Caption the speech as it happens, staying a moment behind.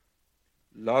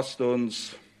Lasst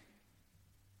uns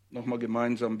nochmal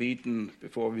gemeinsam beten,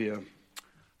 bevor wir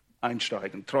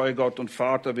einsteigen. Treuer Gott und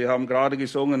Vater, wir haben gerade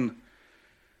gesungen,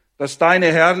 dass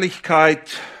deine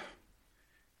Herrlichkeit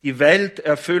die Welt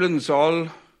erfüllen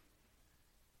soll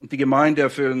und die Gemeinde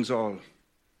erfüllen soll.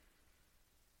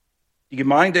 Die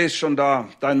Gemeinde ist schon da.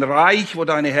 Dein Reich, wo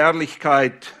deine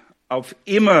Herrlichkeit auf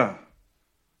immer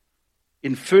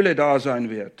in Fülle da sein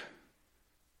wird,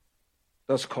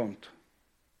 das kommt.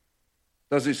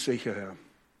 Das ist sicher, Herr.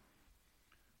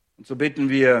 Und so bitten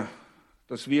wir,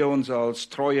 dass wir uns als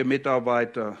treue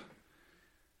Mitarbeiter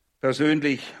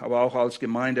persönlich, aber auch als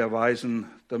Gemeinde erweisen,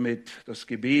 damit das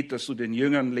Gebet, das du den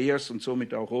Jüngern lehrst und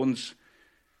somit auch uns,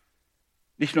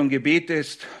 nicht nur ein Gebet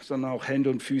ist, sondern auch Hände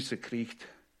und Füße kriegt.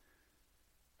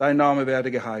 Dein Name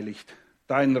werde geheiligt,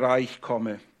 dein Reich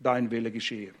komme, dein Wille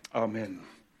geschehe. Amen.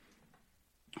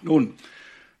 Nun,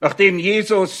 nachdem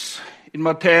Jesus in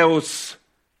Matthäus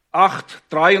 8,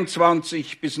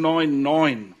 23 bis 9,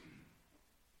 9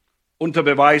 unter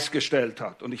Beweis gestellt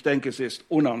hat, und ich denke, es ist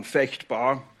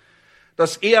unanfechtbar,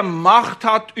 dass er Macht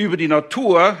hat über die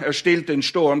Natur, er stillt den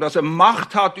Sturm, dass er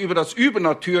Macht hat über das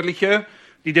Übernatürliche,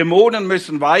 die Dämonen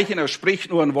müssen weichen, er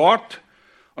spricht nur ein Wort,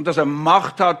 und dass er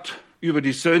Macht hat über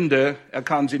die Sünde, er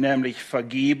kann sie nämlich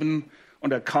vergeben,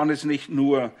 und er kann es nicht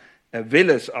nur, er will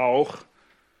es auch.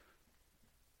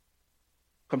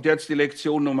 Kommt jetzt die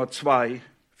Lektion Nummer 2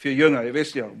 für Jünger. Ihr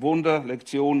wisst ja, Wunder,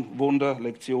 Lektion, Wunder,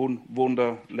 Lektion,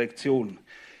 Wunder, Lektion.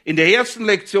 In der ersten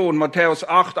Lektion, Matthäus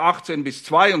 8, 18 bis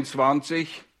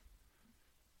 22,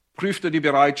 prüft er die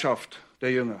Bereitschaft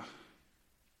der Jünger.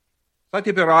 Seid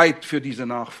ihr bereit für diese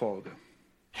Nachfolge?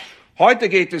 Heute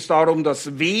geht es darum,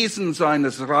 das Wesen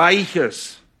seines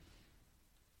Reiches,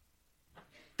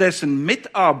 dessen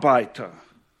Mitarbeiter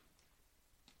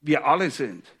wir alle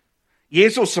sind.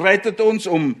 Jesus rettet uns,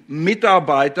 um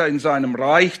Mitarbeiter in seinem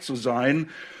Reich zu sein.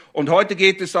 Und heute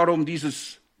geht es darum,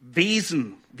 dieses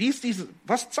Wesen,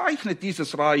 was zeichnet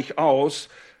dieses Reich aus?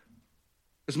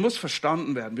 Es muss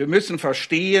verstanden werden. Wir müssen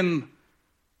verstehen,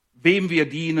 wem wir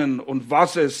dienen und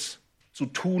was es zu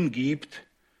tun gibt.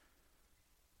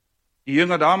 Die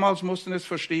Jünger damals mussten es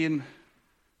verstehen.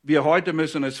 Wir heute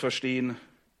müssen es verstehen,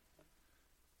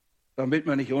 damit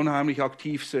wir nicht unheimlich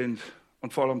aktiv sind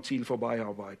und voll am Ziel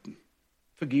vorbeiarbeiten.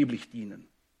 Vergeblich dienen.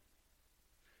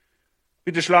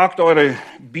 Bitte schlagt eure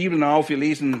Bibeln auf. Wir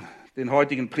lesen den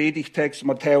heutigen Predigtext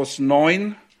Matthäus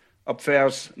 9, ab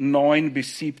Vers 9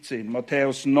 bis 17.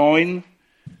 Matthäus 9,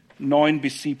 9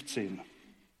 bis 17.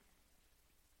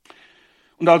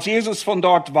 Und als Jesus von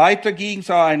dort weiterging,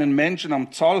 sah er einen Menschen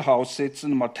am Zollhaus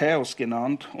sitzen, Matthäus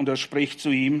genannt, und er spricht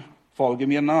zu ihm, folge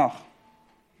mir nach.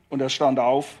 Und er stand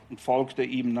auf und folgte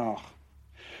ihm nach.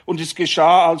 Und es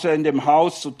geschah, als er in dem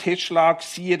Haus zu Tisch lag,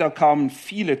 siehe, da kamen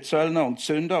viele Zöllner und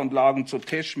Sünder und lagen zu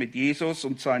Tisch mit Jesus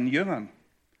und seinen Jüngern.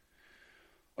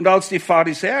 Und als die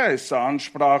Pharisäer es sahen,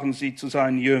 sprachen sie zu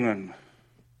seinen Jüngern,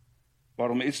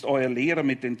 warum ist euer Lehrer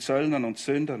mit den Zöllnern und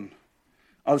Sündern?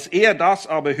 Als er das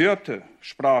aber hörte,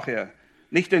 sprach er,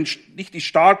 nicht die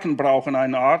Starken brauchen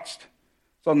einen Arzt,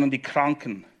 sondern die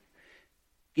Kranken.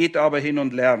 Geht aber hin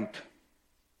und lernt,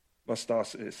 was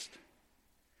das ist.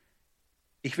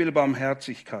 Ich will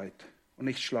Barmherzigkeit und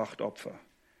nicht Schlachtopfer.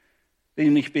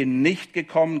 Denn ich bin nicht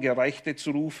gekommen, Gerechte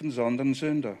zu rufen, sondern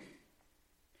Sünder.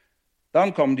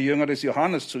 Dann kommen die Jünger des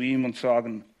Johannes zu ihm und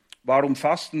sagen, warum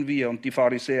fasten wir und die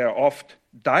Pharisäer oft,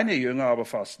 deine Jünger aber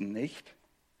fasten nicht?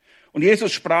 Und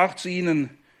Jesus sprach zu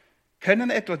ihnen, können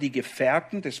etwa die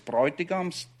Gefährten des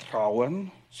Bräutigams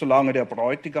trauern, solange der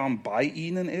Bräutigam bei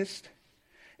ihnen ist?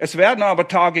 Es werden aber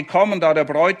Tage kommen, da der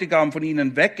Bräutigam von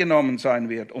ihnen weggenommen sein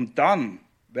wird, und dann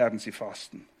werden sie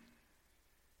fasten.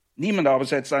 Niemand aber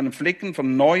setzt einen Flicken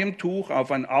von neuem Tuch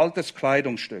auf ein altes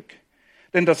Kleidungsstück.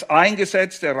 Denn das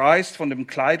Eingesetzte reißt von dem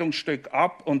Kleidungsstück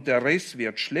ab und der Riss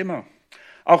wird schlimmer.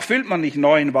 Auch füllt man nicht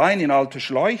neuen Wein in alte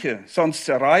Schläuche, sonst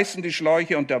zerreißen die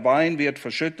Schläuche und der Wein wird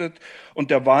verschüttet und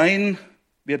der Wein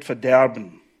wird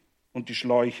verderben und die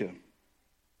Schläuche.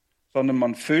 Sondern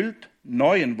man füllt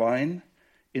neuen Wein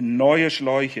in neue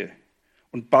Schläuche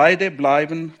und beide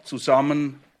bleiben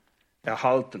zusammen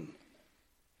erhalten.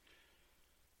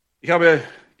 Ich habe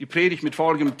die Predigt mit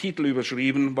folgendem Titel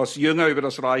überschrieben, was Jünger über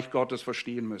das Reich Gottes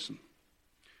verstehen müssen.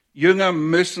 Jünger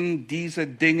müssen diese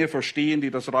Dinge verstehen, die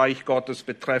das Reich Gottes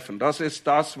betreffen. Das ist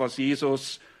das, was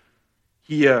Jesus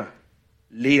hier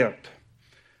lehrt.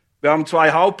 Wir haben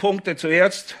 2 Hauptpunkte.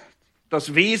 Zuerst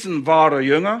das Wesen wahrer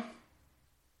Jünger,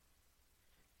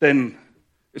 denn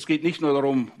es geht nicht nur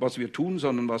darum, was wir tun,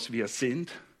 sondern was wir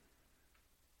sind.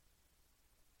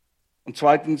 Und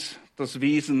zweitens das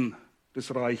Wesen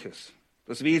des Reiches.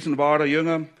 Das Wesen wahrer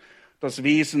Jünger, das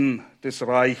Wesen des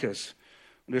Reiches.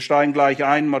 Wir steigen gleich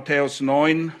ein, Matthäus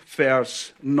 9,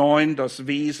 Vers 9, das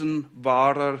Wesen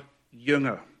wahrer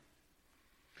Jünger.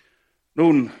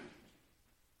 Nun,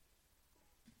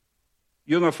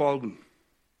 Jünger folgen,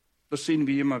 das sehen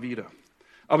wir immer wieder.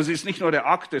 Aber es ist nicht nur der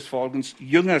Akt des Folgens,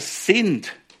 Jünger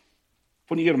sind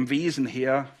von ihrem Wesen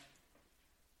her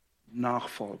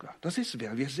Nachfolger. Das ist,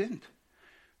 wer wir sind.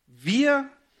 Wir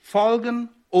folgen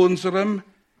unserem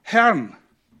Herrn.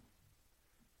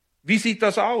 Wie sieht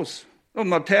das aus? Und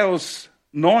Matthäus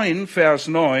 9, Vers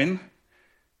 9,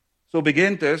 so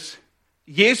beginnt es,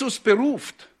 Jesus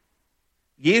beruft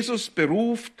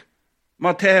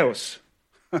Matthäus.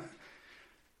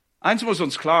 Eins muss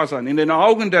uns klar sein, in den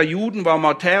Augen der Juden war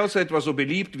Matthäus etwa so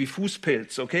beliebt wie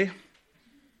Fußpilz, okay?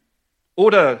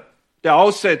 Oder der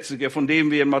Aussätzige, von dem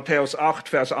wir in Matthäus 8,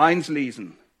 Vers 1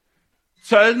 lesen.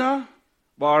 Zöllner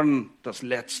waren das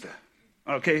Letzte,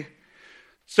 okay?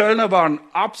 Zöllner waren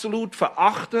absolut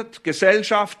verachtet,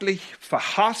 gesellschaftlich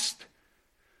verhasst,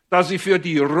 da sie für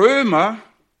die Römer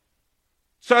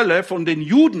Zölle von den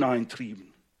Juden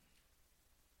eintrieben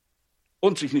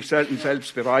und sich nicht selten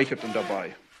selbst bereicherten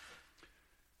dabei.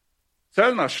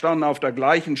 Zöllner standen auf der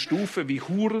gleichen Stufe wie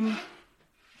Huren,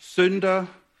 Sünder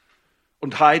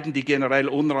und Heiden, die generell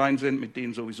unrein sind, mit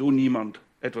denen sowieso niemand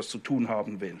etwas zu tun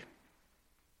haben will.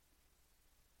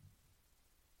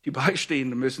 Die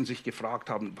Beistehenden müssen sich gefragt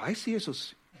haben, weiß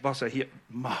Jesus, was er hier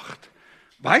macht?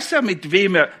 Weiß er, mit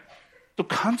wem er... Du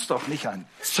kannst doch nicht einen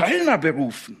Zöllner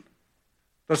berufen.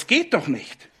 Das geht doch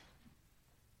nicht.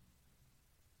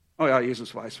 Oh ja,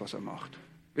 Jesus weiß, was er macht.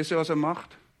 Wisst ihr, was er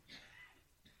macht?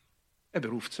 Er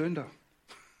beruft Sünder.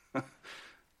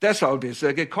 Deshalb ist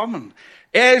er gekommen.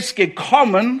 Er ist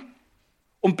gekommen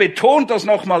und betont das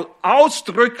nochmal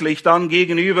ausdrücklich dann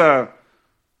gegenüber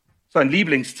seinen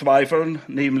Lieblingszweifeln,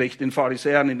 nämlich den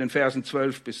Pharisäern in den Versen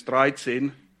 12 bis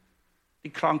 13. Die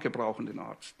Kranke brauchen den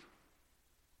Arzt.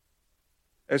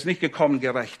 Er ist nicht gekommen,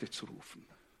 Gerechte zu rufen.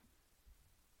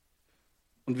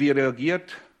 Und wie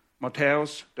reagiert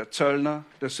Matthäus, der Zöllner,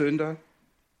 der Sünder?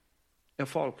 Er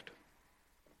folgt.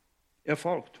 Er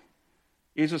folgt.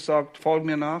 Jesus sagt, folg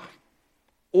mir nach,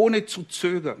 ohne zu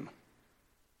zögern.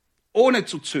 Ohne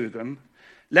zu zögern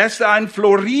lässt er ein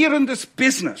florierendes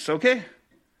Business, okay?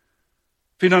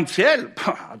 Finanziell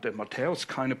hat der Matthäus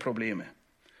keine Probleme.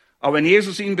 Aber wenn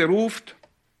Jesus ihn beruft,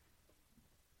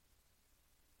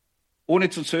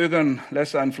 ohne zu zögern,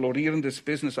 lässt er ein florierendes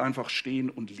Business einfach stehen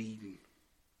und liegen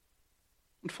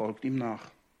und folgt ihm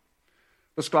nach.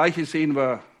 Das Gleiche sehen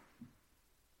wir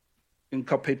in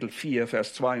Kapitel 4,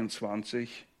 Vers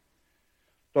 22.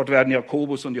 Dort werden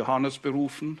Jakobus und Johannes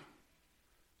berufen.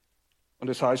 Und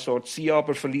es heißt dort, sie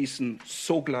aber verließen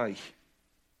sogleich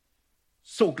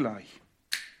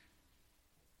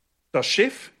das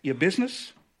Schiff, ihr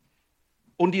Business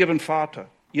und ihren Vater,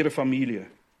 ihre Familie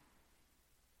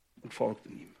und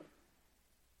folgten ihm.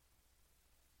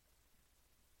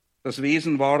 Das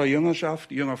Wesen wahrer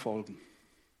Jüngerschaft, Jünger folgen.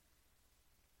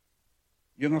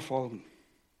 Jünger folgen.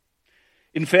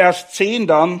 In Vers 10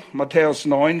 dann, Matthäus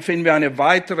 9, finden wir eine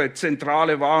weitere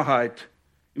zentrale Wahrheit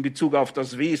in Bezug auf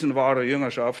das Wesen wahrer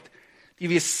Jüngerschaft, die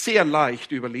wir sehr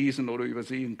leicht überlesen oder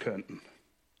übersehen könnten.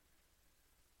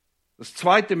 Das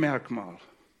zweite Merkmal.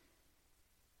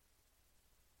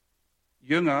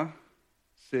 Jünger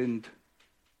sind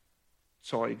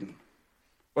Zeugen.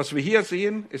 Was wir hier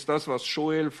sehen, ist das, was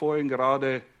Joel vorhin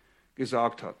gerade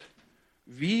gesagt hat.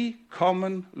 Wie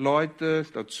kommen Leute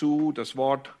dazu, das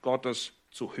Wort Gottes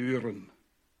zu hören?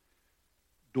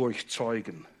 Durch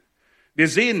Zeugen. Wir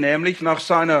sehen nämlich nach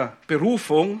seiner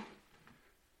Berufung,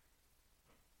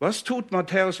 was tut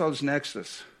Matthäus als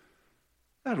nächstes?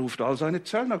 Er ruft all seine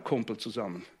Zöllnerkumpel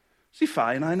zusammen. Sie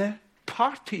feiern eine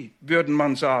Party, würde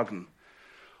man sagen.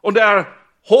 Und er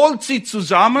holt sie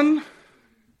zusammen,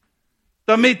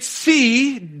 damit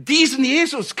sie diesen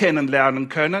Jesus kennenlernen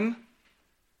können,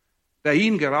 der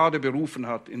ihn gerade berufen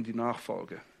hat in die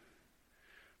Nachfolge.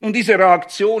 Und diese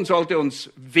Reaktion sollte uns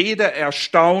weder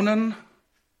erstaunen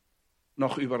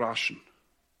noch überraschen.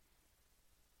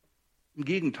 Im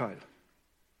Gegenteil,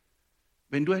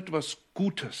 wenn du etwas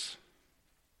Gutes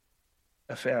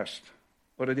erfährst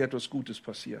oder dir etwas Gutes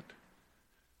passiert,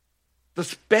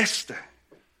 das Beste,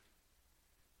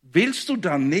 willst du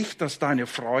dann nicht, dass deine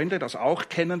Freunde das auch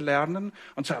kennenlernen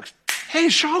und sagst, hey,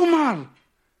 schau mal,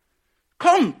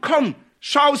 komm,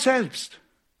 schau selbst.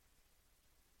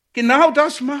 Genau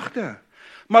das macht er.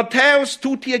 Matthäus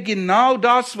tut hier genau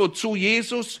das, wozu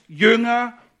Jesus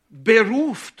Jünger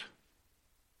beruft.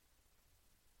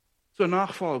 Zur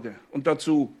Nachfolge und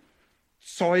dazu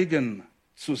Zeugen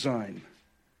zu sein.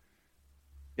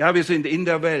 Ja, wir sind in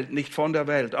der Welt, nicht von der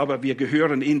Welt, aber wir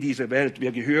gehören in diese Welt.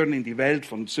 Wir gehören in die Welt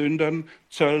von Sündern,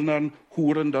 Zöllnern,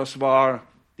 Huren. Das war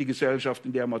die Gesellschaft,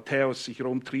 in der Matthäus sich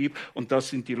rumtrieb. Und das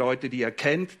sind die Leute, die er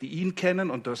kennt, die ihn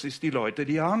kennen. Und das ist die Leute,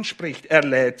 die er anspricht. Er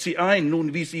lädt sie ein.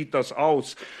 Nun, wie sieht das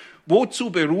aus? Wozu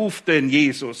beruft denn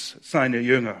Jesus seine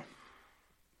Jünger?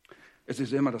 Es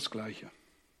ist immer das Gleiche.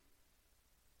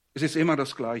 Es ist immer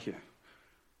das Gleiche.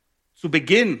 Zu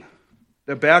Beginn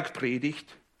der Bergpredigt,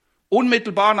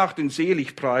 unmittelbar nach den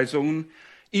Seligpreisungen,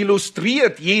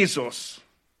 illustriert Jesus,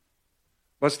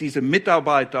 was diese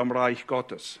Mitarbeiter am Reich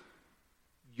Gottes,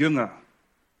 Jünger,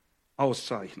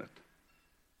 auszeichnet.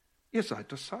 Ihr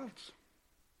seid das Salz.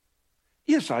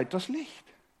 Ihr seid das Licht.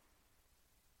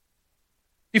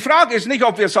 Die Frage ist nicht,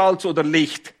 ob wir Salz oder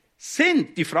Licht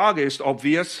sind. Die Frage ist, ob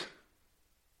wir es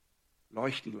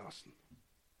leuchten lassen.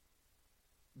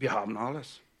 Wir haben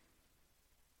alles.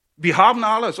 Wir haben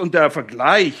alles und der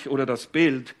Vergleich oder das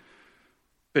Bild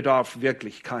bedarf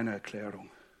wirklich keiner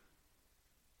Erklärung.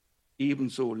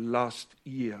 Ebenso lasst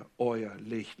ihr euer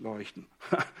Licht leuchten.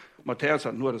 Matthäus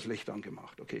hat nur das Licht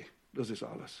angemacht, okay, das ist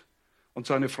alles. Und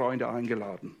seine Freunde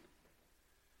eingeladen.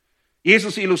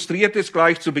 Jesus illustriert es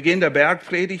gleich zu Beginn der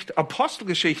Bergpredigt,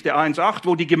 Apostelgeschichte 1,8,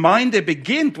 wo die Gemeinde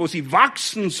beginnt, wo sie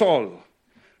wachsen soll.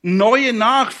 Neue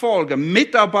Nachfolger,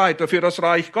 Mitarbeiter für das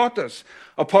Reich Gottes.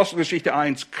 Apostelgeschichte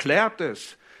 1 klärt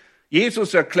es.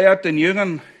 Jesus erklärt den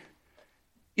Jüngern,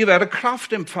 ihr werdet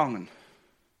Kraft empfangen,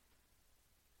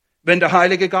 wenn der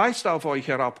Heilige Geist auf euch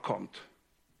herabkommt.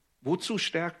 Wozu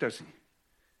stärkt er sie?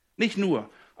 Nicht nur,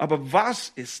 aber was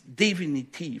ist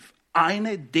definitiv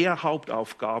eine der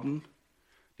Hauptaufgaben,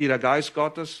 die der Geist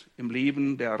Gottes im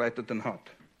Leben der Erretteten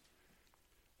hat?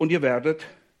 Und ihr werdet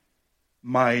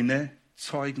meine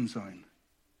Zeugen sein.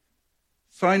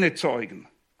 Seine Zeugen.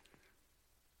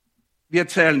 Wir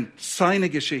erzählen seine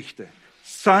Geschichte,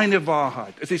 seine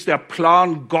Wahrheit. Es ist der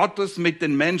Plan Gottes mit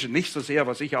den Menschen, nicht so sehr,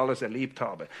 was ich alles erlebt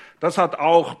habe. Das hat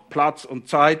auch Platz und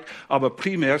Zeit, aber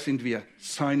primär sind wir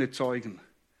seine Zeugen.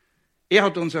 Er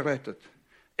hat uns errettet.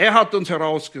 Er hat uns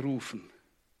herausgerufen.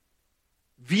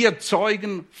 Wir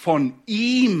zeugen von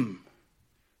ihm,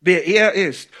 wer er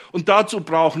ist. Und dazu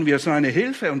brauchen wir seine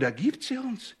Hilfe und er gibt sie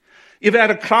uns. Ihr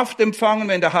werdet Kraft empfangen,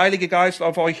 wenn der Heilige Geist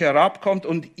auf euch herabkommt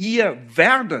und ihr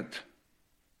werdet,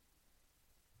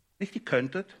 nicht ihr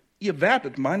könntet, ihr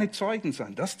werdet meine Zeugen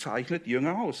sein. Das zeichnet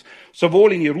Jünger aus.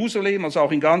 Sowohl in Jerusalem als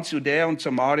auch in ganz Judäa und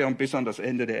Samaria und bis an das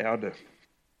Ende der Erde.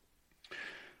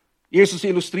 Jesus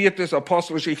illustriert es,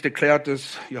 Apostelgeschichte klärt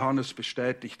es, Johannes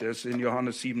bestätigt es in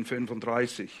Johannes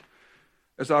 7,35.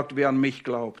 Er sagt, wer an mich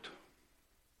glaubt,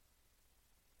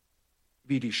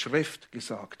 wie die Schrift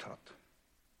gesagt hat.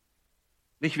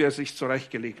 Nicht, wer es sich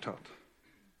zurechtgelegt hat,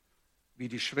 wie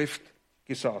die Schrift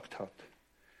gesagt hat.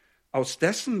 Aus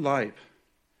dessen Leib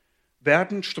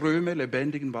werden Ströme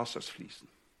lebendigen Wassers fließen.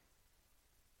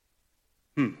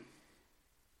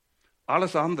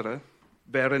 Alles andere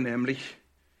wäre nämlich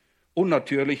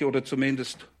unnatürlich oder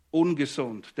zumindest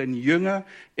ungesund. Denn Jünger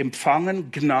empfangen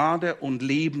Gnade und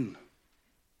Leben.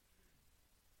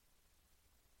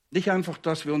 Nicht einfach,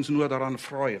 dass wir uns nur daran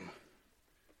freuen,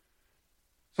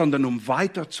 sondern um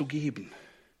weiterzugeben.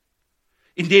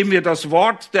 Indem wir das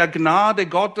Wort der Gnade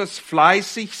Gottes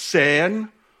fleißig säen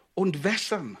und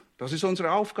wässern. Das ist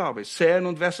unsere Aufgabe, säen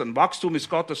und wässern. Wachstum ist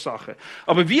Gottes Sache.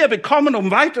 Aber wir bekommen,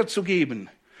 um weiterzugeben.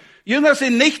 Jünger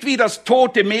sind nicht wie das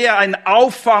Tote Meer, ein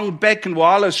Auffangbecken, wo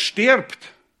alles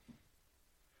stirbt.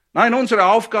 Nein, unsere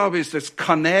Aufgabe ist es,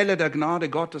 Kanäle der Gnade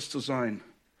Gottes zu sein.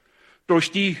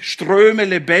 Durch die Ströme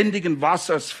lebendigen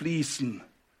Wassers fließen.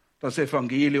 Das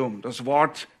Evangelium, das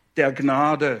Wort der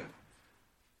Gnade.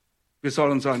 Wir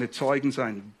sollen seine Zeugen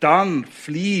sein. Dann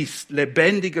fließt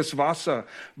lebendiges Wasser.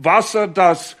 Wasser,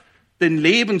 das den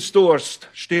Lebensdurst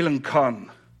stillen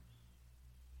kann.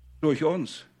 Durch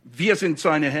uns. Wir sind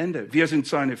seine Hände, wir sind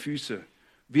seine Füße.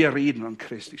 Wir reden an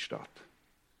Christi statt.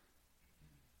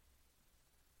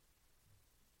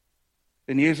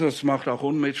 Denn Jesus macht auch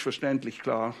unmissverständlich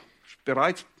klar,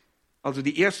 bereits, also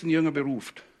die ersten Jünger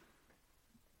beruft,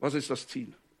 was ist das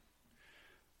Ziel?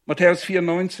 Matthäus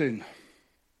 4,19.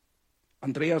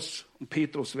 Andreas und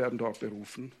Petrus werden dort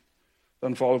berufen.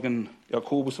 Dann folgen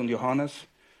Jakobus und Johannes.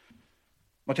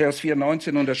 Matthäus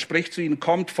 4,19. Und er spricht zu ihnen,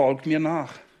 kommt, folgt mir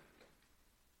nach.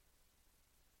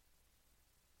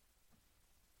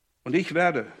 Und ich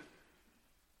werde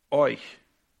euch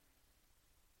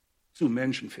zu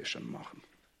Menschenfischern machen.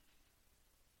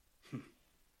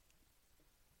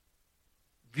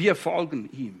 Wir folgen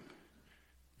ihm.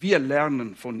 Wir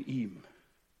lernen von ihm,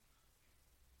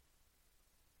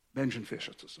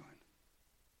 Menschenfischer zu sein.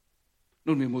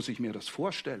 Nun, wie muss ich mir das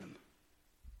vorstellen?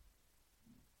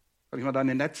 Kann ich mal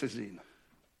deine Netze sehen?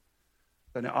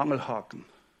 Deine Angelhaken?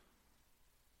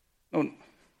 Nun,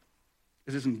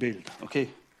 es ist ein Bild, okay?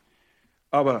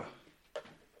 Aber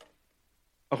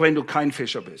auch wenn du kein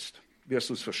Fischer bist, wirst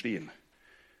du es verstehen.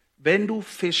 Wenn du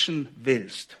fischen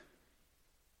willst,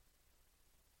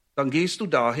 dann gehst du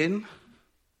dahin,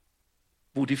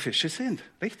 wo die Fische sind,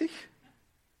 richtig?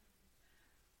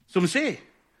 Zum See,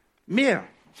 Meer,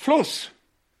 Fluss.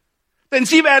 Denn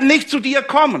sie werden nicht zu dir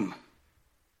kommen.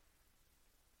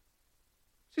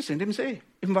 Sie sind im See,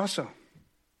 im Wasser.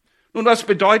 Nun, was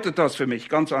bedeutet das für mich?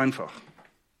 Ganz einfach.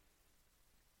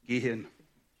 Geh hin.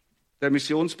 Der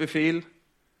Missionsbefehl,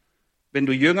 wenn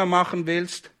du Jünger machen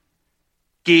willst,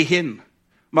 geh hin.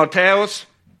 Matthäus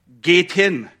geht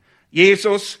hin.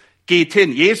 Jesus geht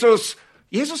hin. Jesus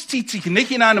zieht sich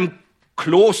nicht in einem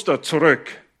Kloster zurück,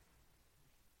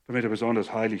 damit er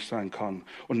besonders heilig sein kann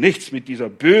und nichts mit dieser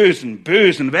bösen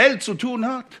Welt zu tun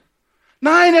hat.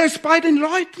 Nein, er ist bei den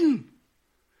Leuten.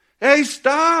 Er ist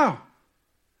da.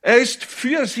 Er ist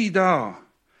für sie da.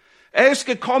 Er ist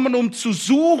gekommen, um zu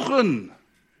suchen,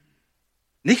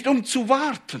 nicht um zu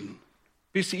warten,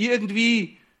 bis sie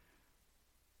irgendwie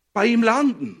bei ihm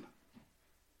landen.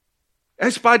 Er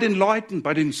ist bei den Leuten,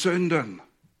 bei den Sündern.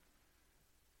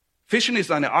 Fischen ist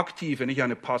eine aktive, nicht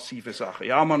eine passive Sache.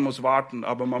 Ja, man muss warten,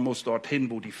 aber man muss dorthin,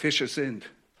 wo die Fische sind.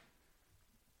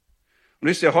 Und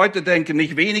wisst ihr, heute denken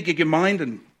nicht wenige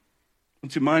Gemeinden,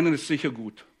 und sie meinen es sicher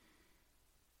gut,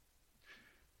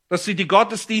 dass sie die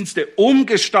Gottesdienste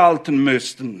umgestalten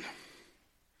müssten,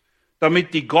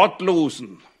 damit die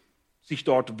Gottlosen sich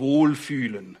dort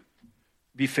wohlfühlen,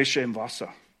 wie Fische im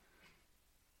Wasser.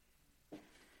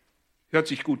 Hört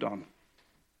sich gut an.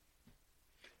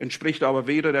 Entspricht aber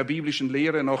weder der biblischen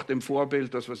Lehre noch dem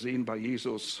Vorbild, das wir sehen bei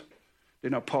Jesus,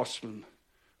 den Aposteln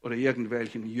oder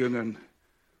irgendwelchen Jüngern,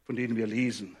 von denen wir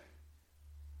lesen.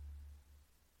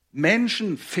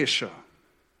 Menschenfischer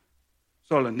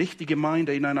sollen nicht die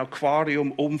Gemeinde in ein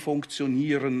Aquarium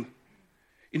umfunktionieren,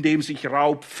 in dem sich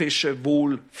Raubfische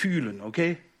wohl fühlen,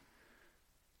 okay?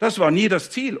 Das war nie das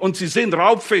Ziel. Und sie sind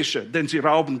Raubfische, denn sie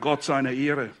rauben Gott seine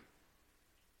Ehre,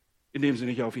 indem sie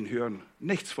nicht auf ihn hören,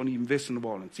 nichts von ihm wissen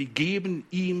wollen. Sie geben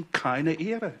ihm keine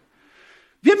Ehre.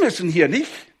 Wir müssen hier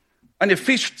nicht eine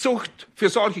Fischzucht für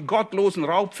solche gottlosen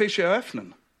Raubfische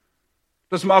eröffnen.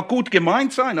 Das mag gut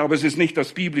gemeint sein, aber es ist nicht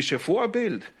das biblische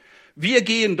Vorbild. Wir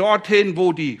gehen dorthin,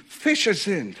 wo die Fische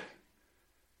sind.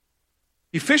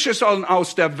 Die Fische sollen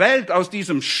aus der Welt, aus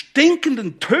diesem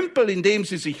stinkenden Tümpel, in dem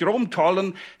sie sich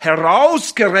rumtollen,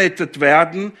 herausgerettet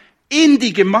werden in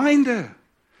die Gemeinde.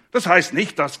 Das heißt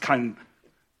nicht, dass kein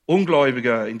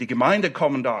Ungläubiger in die Gemeinde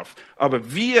kommen darf.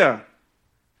 Aber wir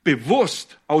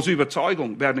bewusst, aus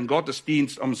Überzeugung, werden den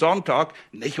Gottesdienst am Sonntag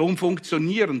nicht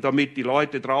umfunktionieren, damit die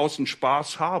Leute draußen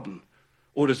Spaß haben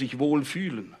oder sich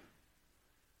wohlfühlen.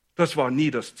 Das war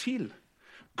nie das Ziel.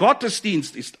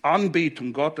 Gottesdienst ist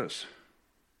Anbetung Gottes.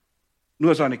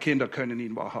 Nur seine Kinder können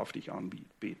ihn wahrhaftig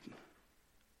anbeten.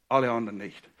 Alle anderen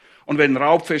nicht. Und wenn ein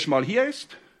Raubfisch mal hier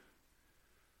ist,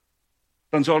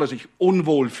 dann soll er sich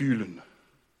unwohl fühlen.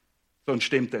 Sonst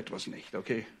stimmt etwas nicht,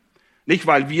 okay? Nicht,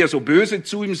 weil wir so böse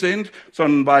zu ihm sind,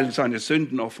 sondern weil seine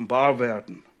Sünden offenbar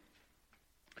werden.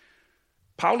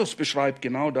 Paulus beschreibt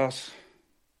genau das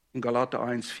in Galater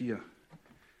 1,4.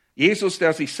 Jesus,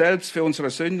 der sich selbst für unsere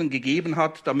Sünden gegeben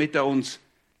hat, damit er uns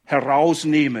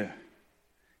herausnehme,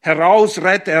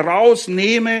 herausnehme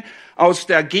aus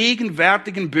der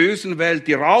gegenwärtigen bösen Welt.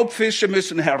 Die Raubfische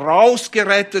müssen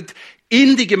herausgerettet,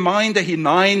 in die Gemeinde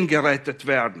hineingerettet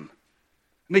werden.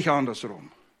 Nicht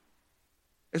andersrum.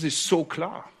 Es ist so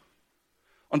klar.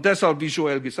 Und deshalb, wie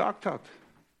Joel gesagt hat,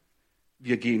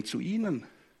 wir gehen zu ihnen.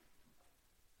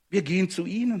 Wir gehen zu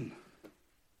ihnen.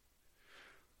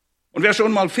 Und wer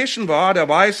schon mal fischen war, der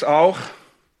weiß auch,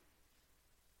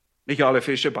 nicht alle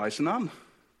Fische beißen an.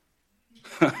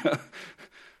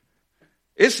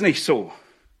 Ist nicht so.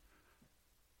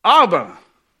 Aber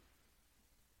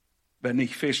wer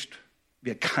nicht fischt,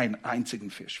 wir keinen einzigen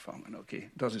Fisch fangen,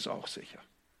 okay? Das ist auch sicher.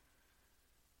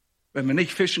 Wenn wir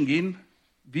nicht fischen gehen,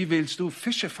 wie willst du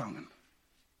Fische fangen?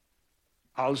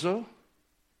 Also,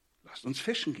 lasst uns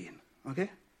fischen gehen, okay?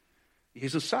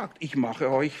 Jesus sagt, ich mache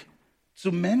euch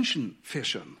zu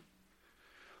Menschenfischern.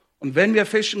 Und wenn wir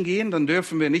fischen gehen, dann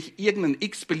dürfen wir nicht irgendeinen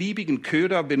x-beliebigen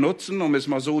Köder benutzen, um es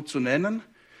mal so zu nennen.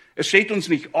 Es steht uns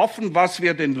nicht offen, was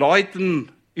wir den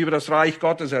Leuten über das Reich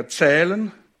Gottes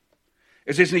erzählen.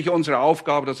 Es ist nicht unsere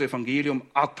Aufgabe, das Evangelium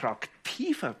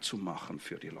attraktiver zu machen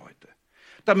für die Leute,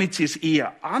 damit sie es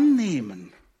eher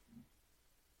annehmen.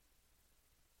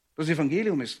 Das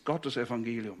Evangelium ist Gottes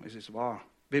Evangelium, es ist wahr.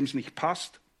 Wem es nicht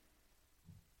passt,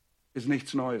 ist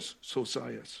nichts Neues, so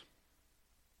sei es.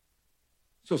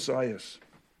 So sei es.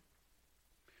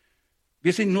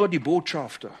 Wir sind nur die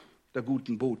Botschafter der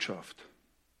guten Botschaft.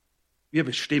 Wir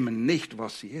bestimmen nicht,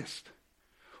 was sie ist.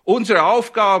 Unsere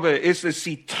Aufgabe ist es,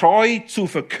 sie treu zu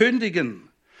verkündigen,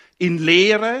 in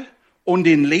Lehre und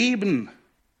in Leben.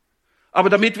 Aber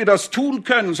damit wir das tun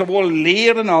können, sowohl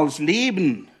Lehren als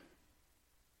Leben,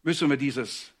 müssen wir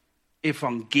dieses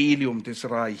Evangelium des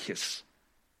Reiches,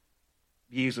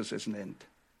 wie Jesus es nennt,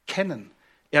 kennen.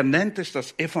 Er nennt es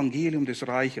das Evangelium des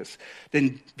Reiches.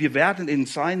 Denn wir werden in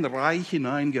sein Reich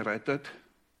hineingerettet.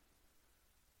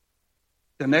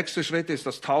 Der nächste Schritt ist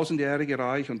das 1000-jährige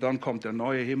Reich und dann kommt der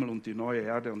neue Himmel und die neue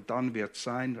Erde und dann wird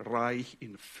sein Reich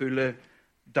in Fülle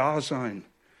da sein.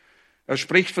 Er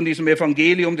spricht von diesem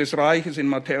Evangelium des Reiches in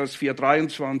Matthäus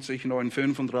 4,23,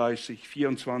 9,35,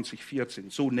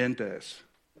 24,14. So nennt er es.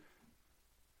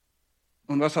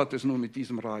 Und was hat es nun mit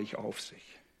diesem Reich auf sich?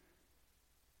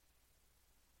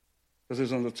 Das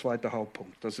ist unser zweiter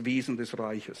Hauptpunkt, das Wesen des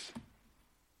Reiches,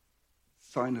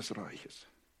 seines Reiches.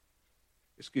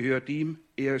 Es gehört ihm,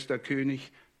 er ist der König,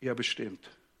 er bestimmt.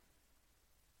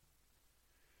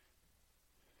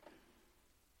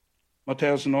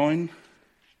 Matthäus 9,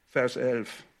 Vers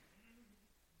 11.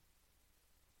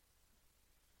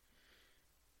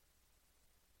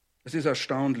 Es ist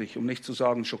erstaunlich, um nicht zu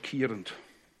sagen schockierend.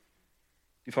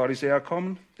 Die Pharisäer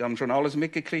kommen, die haben schon alles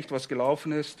mitgekriegt, was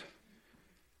gelaufen ist.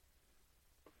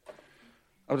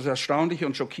 Aber das Erstaunliche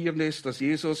und Schockierende ist, dass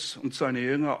Jesus und seine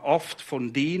Jünger oft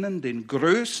von denen den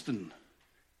größten,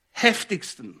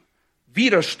 heftigsten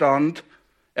Widerstand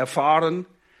erfahren,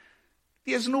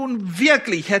 die es nun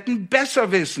wirklich hätten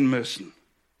besser wissen müssen.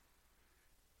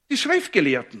 Die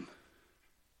Schriftgelehrten,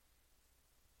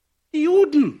 die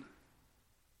Juden.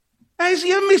 Er ist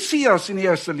ihr Messias in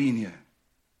erster Linie.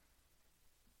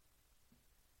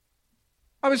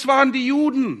 Aber es waren die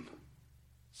Juden,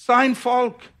 sein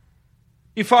Volk,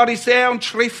 die Pharisäer und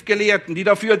Schriftgelehrten, die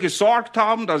dafür gesorgt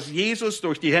haben, dass Jesus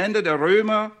durch die Hände der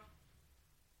Römer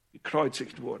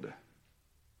gekreuzigt wurde.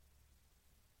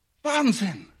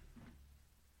 Wahnsinn!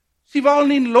 Sie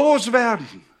wollen ihn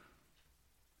loswerden,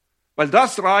 weil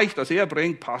das Reich, das er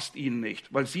bringt, passt ihnen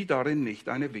nicht, weil sie darin nicht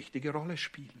eine wichtige Rolle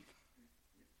spielen.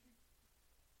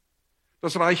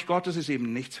 Das Reich Gottes ist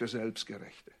eben nichts für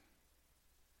Selbstgerechte.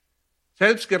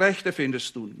 Selbstgerechte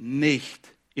findest du nicht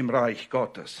im Reich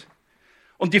Gottes.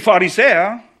 Und die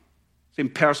Pharisäer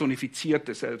sind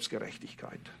personifizierte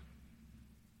Selbstgerechtigkeit.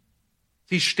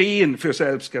 Sie stehen für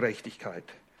Selbstgerechtigkeit.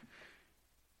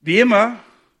 Wie immer,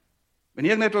 wenn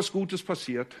irgendetwas Gutes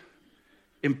passiert,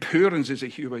 empören sie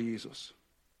sich über Jesus.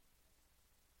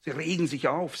 Sie regen sich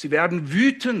auf, sie werden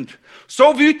wütend,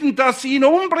 so wütend, dass sie ihn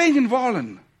umbringen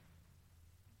wollen.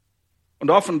 Und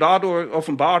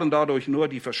offenbaren dadurch nur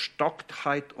die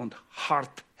Verstocktheit und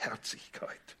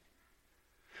Hartherzigkeit.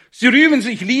 Sie rühmen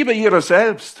sich lieber ihrer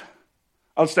selbst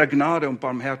als der Gnade und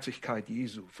Barmherzigkeit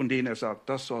Jesu, von denen er sagt,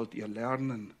 das sollt ihr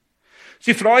lernen.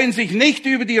 Sie freuen sich nicht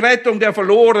über die Rettung der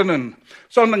Verlorenen,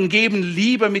 sondern geben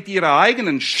lieber mit ihrer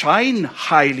eigenen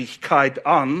Scheinheiligkeit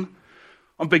an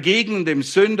und begegnen dem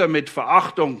Sünder mit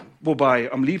Verachtung,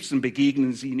 wobei am liebsten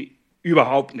begegnen sie ihn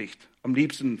überhaupt nicht. Am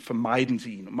liebsten vermeiden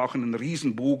sie ihn und machen einen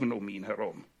Riesenbogen um ihn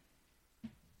herum,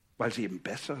 weil sie eben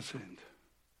besser sind.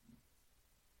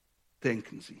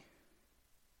 Denken sie.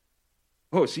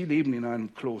 Oh, sie leben in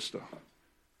einem Kloster.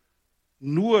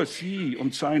 Nur sie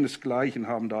und seinesgleichen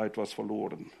haben da etwas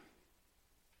verloren.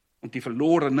 Und die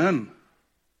Verlorenen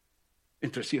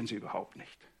interessieren sie überhaupt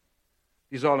nicht.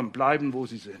 Die sollen bleiben, wo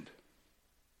sie sind.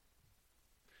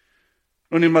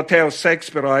 Nun in Matthäus 6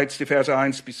 bereits, die Verse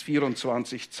 1 bis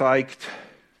 24, zeigt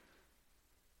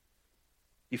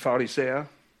die Pharisäer,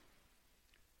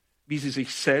 wie sie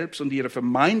sich selbst und ihre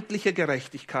vermeintliche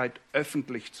Gerechtigkeit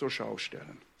öffentlich zur Schau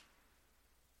stellen.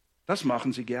 Das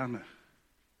machen sie gerne.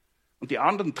 Und die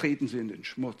anderen treten sie in den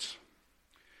Schmutz.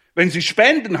 Wenn sie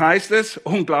spenden, heißt es,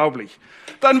 unglaublich,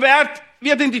 dann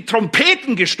wird in die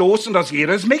Trompeten gestoßen, dass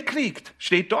jeder es mitkriegt.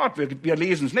 Steht dort, wir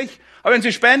lesen es nicht. Aber wenn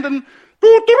sie spenden,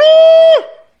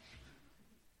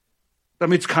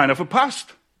 damit es keiner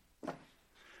verpasst.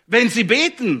 Wenn sie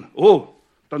beten,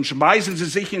 dann schmeißen sie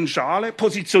sich in Schale,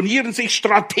 positionieren sich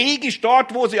strategisch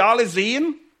dort, wo sie alle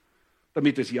sehen,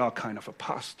 damit es ja keiner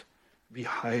verpasst, wie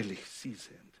heilig sie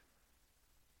sind.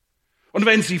 Und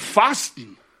wenn sie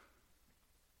fasten,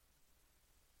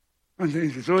 dann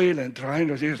sind sie so elend rein,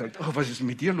 dass jeder sagt, was ist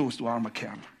mit dir los, du armer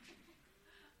Kerl?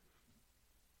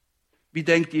 Wie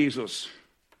denkt Jesus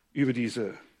über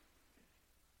diese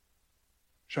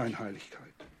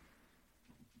Scheinheiligkeit?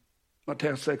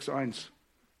 Matthäus 6,1.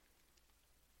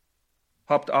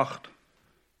 Habt Acht.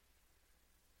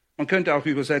 Man könnte auch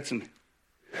übersetzen,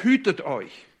 hütet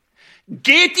euch.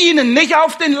 Geht ihnen nicht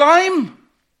auf den Leim.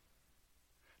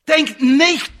 Denkt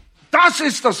nicht, das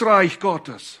ist das Reich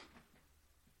Gottes.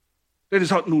 Denn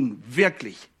es hat nun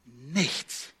wirklich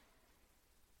nichts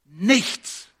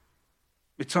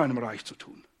mit seinem Reich zu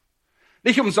tun.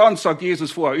 Nicht umsonst sagt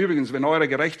Jesus vorher, übrigens, wenn eure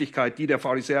Gerechtigkeit die der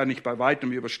Pharisäer nicht bei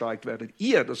weitem übersteigt, werdet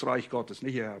ihr das Reich Gottes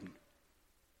nicht erben.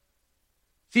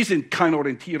 Sie sind kein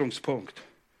Orientierungspunkt.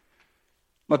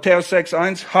 Matthäus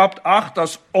 6,1, habt Acht,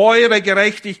 dass eure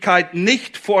Gerechtigkeit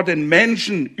nicht vor den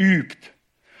Menschen übt,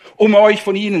 um euch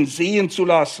von ihnen sehen zu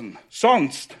lassen.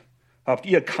 Sonst habt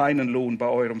ihr keinen Lohn bei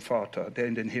eurem Vater, der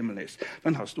in den Himmel ist.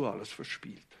 Dann hast du alles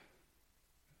verspielt.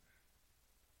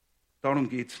 Darum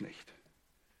geht's nicht.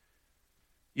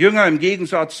 Jünger im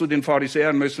Gegensatz zu den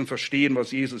Pharisäern müssen verstehen,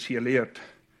 was Jesus hier lehrt.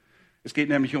 Es geht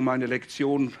nämlich um eine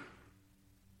Lektion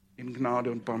in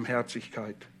Gnade und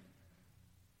Barmherzigkeit.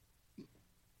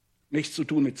 Nichts zu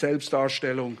tun mit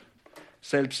Selbstdarstellung,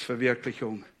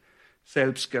 Selbstverwirklichung,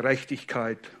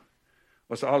 Selbstgerechtigkeit,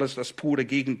 was alles das pure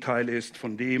Gegenteil ist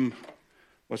von dem,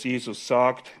 was Jesus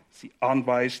sagt, sie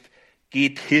anweist,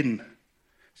 geht hin.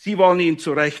 Sie wollen ihn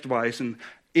zurechtweisen.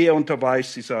 Er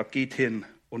unterweist, sie sagt, geht hin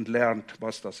und lernt,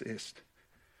 was das ist.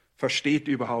 Versteht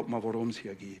überhaupt mal, worum es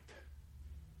hier geht.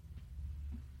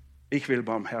 Ich will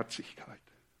Barmherzigkeit,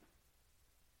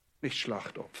 nicht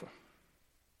Schlachtopfer.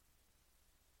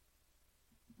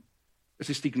 Es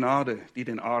ist die Gnade, die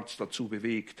den Arzt dazu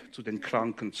bewegt, zu den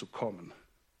Kranken zu kommen.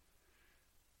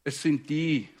 Es sind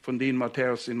die, von denen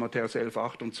Matthäus in Matthäus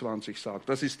 11,28 sagt,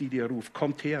 das ist die, die er ruft,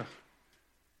 kommt her,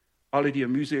 alle, die ihr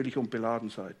mühselig und beladen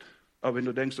seid. Aber wenn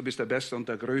du denkst, du bist der Beste und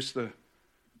der Größte,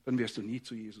 dann wirst du nie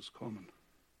zu Jesus kommen.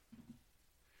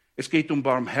 Es geht um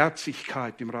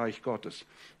Barmherzigkeit im Reich Gottes,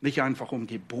 nicht einfach um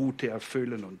Gebote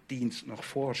erfüllen und Dienst nach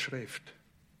Vorschrift.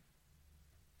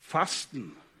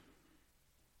 Fasten,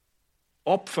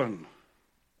 Opfern,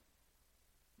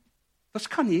 das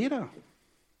kann jeder.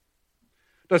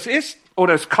 Das ist,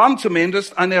 oder es kann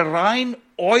zumindest, eine rein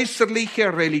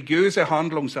äußerliche religiöse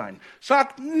Handlung sein.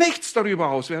 Sagt nichts darüber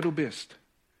aus, wer du bist.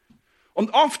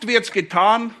 Und oft wird es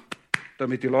getan,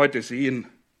 damit die Leute sehen,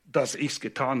 dass ich es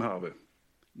getan habe.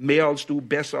 Mehr als du,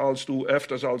 besser als du,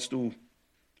 öfters als du.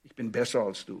 Ich bin besser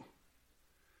als du.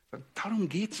 Darum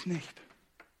geht es nicht.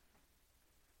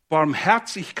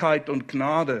 Barmherzigkeit und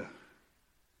Gnade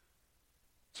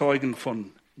zeugen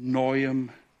von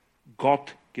neuem,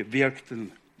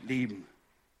 gottgewirkten Leben.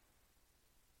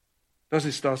 Das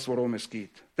ist das, worum es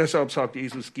geht. Deshalb sagt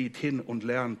Jesus, geht hin und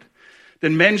lernt.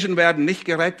 Denn Menschen werden nicht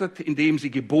gerettet, indem sie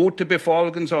Gebote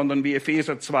befolgen, sondern wie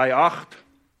Epheser 2,8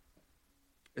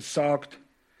 es sagt,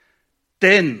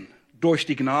 denn durch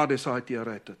die Gnade seid ihr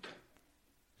errettet.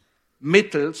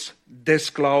 Mittels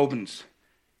des Glaubens.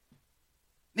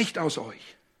 Nicht aus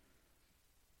euch.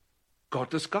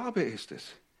 Gottes Gabe ist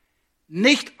es.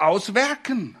 Nicht aus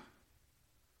Werken,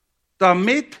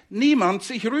 damit niemand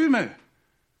sich rühme.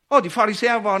 Oh, die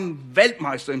Pharisäer waren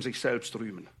Weltmeister im sich selbst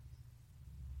rühmen.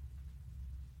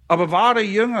 Aber wahre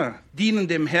Jünger dienen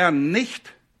dem Herrn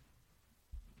nicht,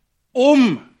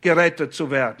 um gerettet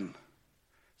zu werden.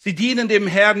 Sie dienen dem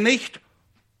Herrn nicht,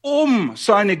 um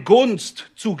seine Gunst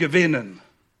zu gewinnen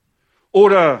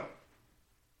oder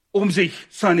um sich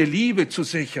seine Liebe zu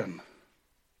sichern,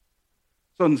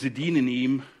 sondern sie dienen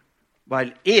ihm,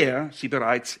 weil er sie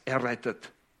bereits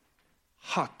errettet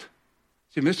hat.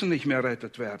 Sie müssen nicht mehr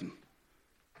errettet werden.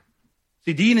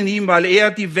 Sie dienen ihm, weil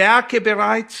er die Werke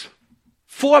bereits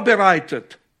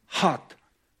vorbereitet hat.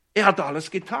 Er hat alles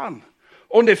getan.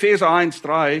 Und Epheser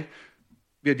 1,3,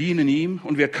 wir dienen ihm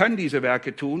und wir können diese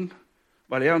Werke tun,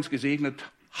 weil er uns gesegnet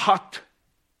hat.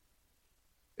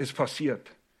 Es passiert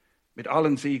mit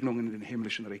allen Segnungen in den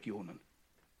himmlischen Regionen.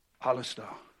 Alles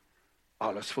da.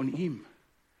 Alles von ihm.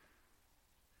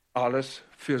 Alles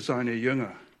für seine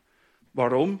Jünger.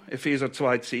 Warum? Epheser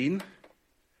 2,10.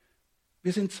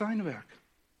 Wir sind sein Werk.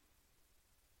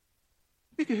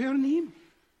 Wir gehören ihm.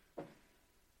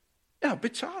 Er hat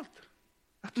bezahlt.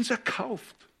 Er hat uns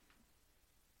erkauft.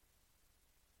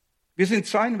 Wir sind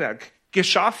sein Werk,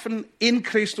 geschaffen in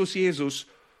Christus Jesus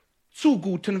zu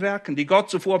guten Werken, die Gott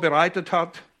zuvor bereitet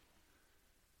hat,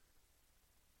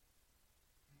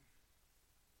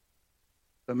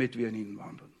 damit wir in ihnen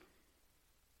wandeln.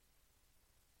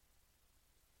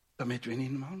 Damit wir in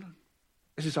ihnen wandeln.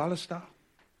 Es ist alles da.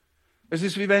 Es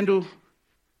ist wie wenn du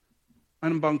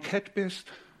an einem Bankett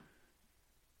bist.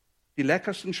 Die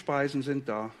leckersten Speisen sind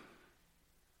da.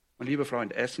 Mein lieber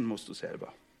Freund, essen musst du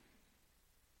selber.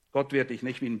 Gott wird dich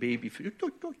nicht wie ein Baby führen.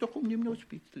 Doch, nimm nur ein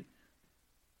bisschen.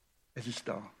 Es ist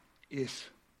da. Es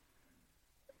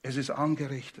ist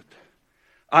angerichtet.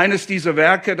 Eines dieser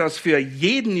Werke, das für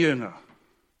jeden Jünger,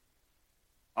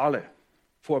 alle,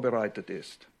 vorbereitet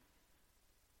ist,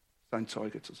 sein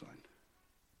Zeuge zu sein.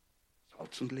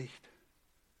 Salz und Licht.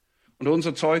 Und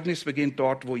unser Zeugnis beginnt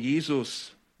dort, wo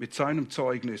Jesus mit seinem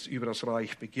Zeugnis über das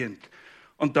Reich beginnt.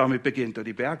 Und damit beginnt er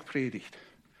die Bergpredigt.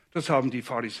 Das haben die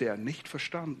Pharisäer nicht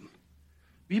verstanden.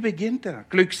 Wie beginnt er?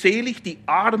 Glückselig die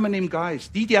Armen im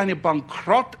Geist, die eine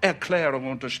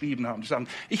Bankrotterklärung unterschrieben haben. Die sagen,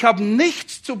 ich habe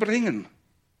nichts zu bringen.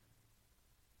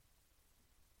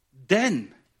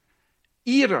 Denn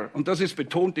ihrer, und das ist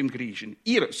betont im Griechischen,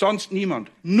 ihrer, sonst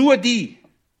niemand, nur die,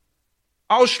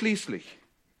 ausschließlich,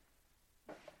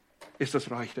 ist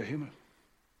das Reich der Himmel.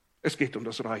 Es geht um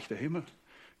das Reich der Himmel.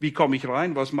 Wie komme ich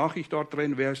rein? Was mache ich dort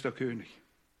drin? Wer ist der König?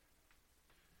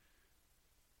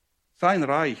 Sein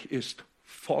Reich ist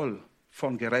voll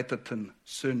von geretteten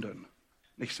Sündern,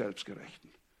 nicht Selbstgerechten.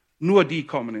 Nur die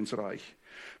kommen ins Reich.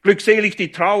 Glückselig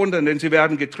die Trauernden, denn sie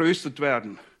werden getröstet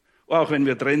werden. Auch wenn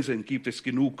wir drin sind, gibt es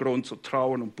genug Grund zu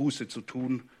trauern und Buße zu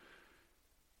tun.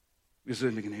 Wir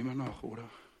sündigen immer noch, oder?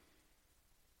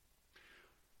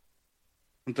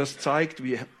 Und das zeigt,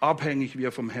 wie abhängig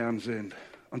wir vom Herrn sind.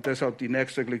 Und deshalb die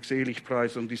nächste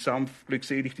Glückseligpreisung,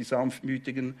 glückselig die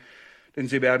Sanftmütigen, denn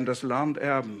sie werden das Land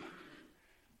erben.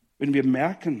 Wenn wir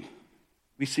merken,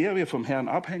 wie sehr wir vom Herrn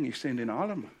abhängig sind in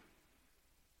allem,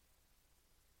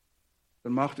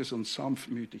 dann macht es uns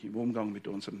sanftmütig im Umgang mit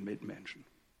unseren Mitmenschen.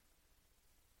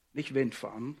 Nicht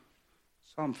windfahren,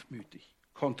 sanftmütig,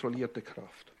 kontrollierte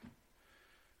Kraft.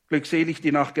 Glückselig,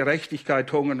 die nach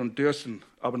Gerechtigkeit hungern und dürsten,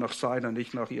 aber nach seiner,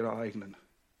 nicht nach ihrer eigenen.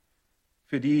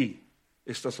 Für die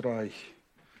ist das Reich.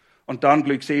 Und dann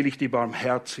glückselig die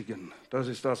Barmherzigen. Das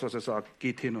ist das, was er sagt.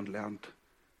 Geht hin und lernt.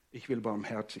 Ich will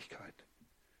Barmherzigkeit.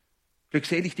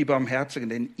 Glückselig die Barmherzigen,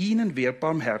 denn ihnen wird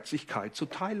Barmherzigkeit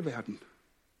zuteil werden.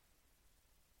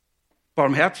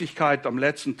 Barmherzigkeit am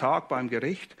letzten Tag beim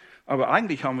Gericht, aber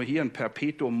eigentlich haben wir hier ein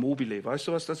Perpetuum mobile. Weißt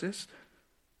du, was das ist?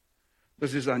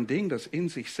 Das ist ein Ding, das in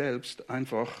sich selbst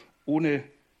einfach ohne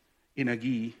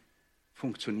Energie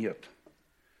funktioniert.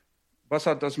 Was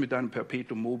hat das mit einem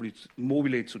Perpetuum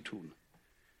mobile zu tun?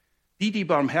 Die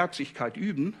Barmherzigkeit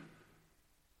üben,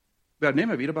 werden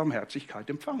immer wieder Barmherzigkeit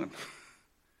empfangen.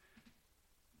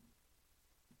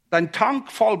 Dein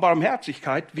Tank voll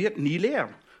Barmherzigkeit wird nie leer,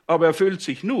 aber er füllt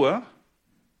sich nur,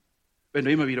 wenn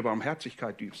du immer wieder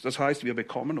Barmherzigkeit übst. Das heißt, wir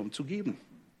bekommen, um zu geben.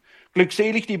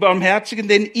 Glückselig die Barmherzigen,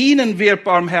 denn ihnen wird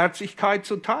Barmherzigkeit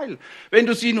zuteil. Wenn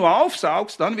du sie nur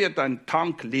aufsaugst, dann wird dein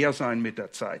Tank leer sein mit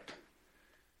der Zeit.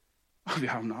 Ach,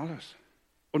 wir haben alles.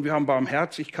 Und wir haben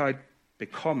Barmherzigkeit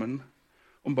bekommen,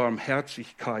 um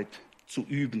Barmherzigkeit zu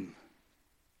üben.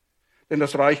 Denn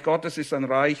das Reich Gottes ist ein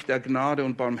Reich der Gnade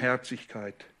und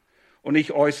Barmherzigkeit und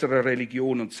nicht äußere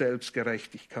Religion und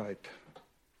Selbstgerechtigkeit.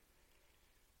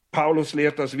 Paulus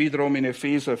lehrt das wiederum in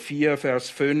Epheser 4, Vers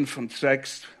 5 und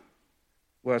 6,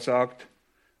 wo er sagt,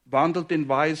 wandelt in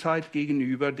Weisheit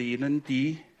gegenüber denen,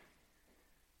 die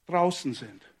draußen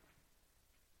sind.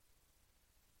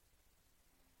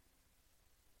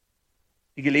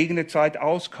 Die gelegene Zeit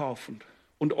auskaufend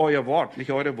und euer Wort,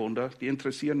 nicht eure Wunder, die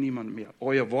interessieren niemanden mehr.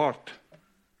 Euer Wort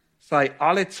sei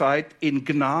alle Zeit in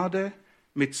Gnade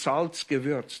mit Salz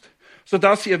gewürzt,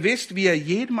 sodass ihr wisst, wie ihr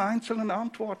jedem Einzelnen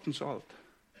antworten sollt.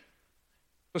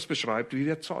 Das beschreibt, wie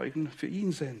wir Zeugen für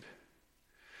ihn sind.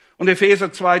 Und Epheser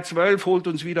 2,12 holt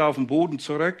uns wieder auf den Boden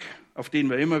zurück, auf den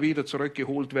wir immer wieder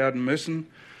zurückgeholt werden müssen.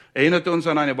 Erinnert uns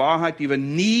an eine Wahrheit, die wir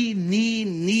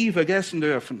nie vergessen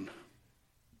dürfen.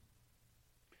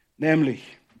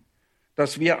 Nämlich,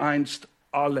 dass wir einst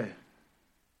alle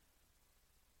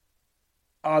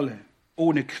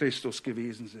ohne Christus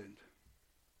gewesen sind.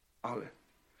 Alle.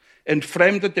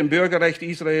 Entfremdet dem Bürgerrecht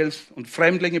Israels und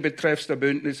Fremdlinge betreffs der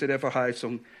Bündnisse der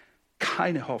Verheißung,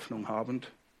 keine Hoffnung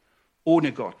habend,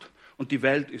 ohne Gott. Und die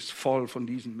Welt ist voll von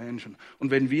diesen Menschen. Und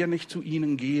wenn wir nicht zu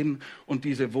ihnen gehen und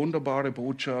diese wunderbare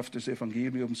Botschaft des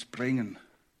Evangeliums bringen,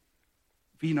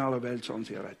 wie in aller Welt sollen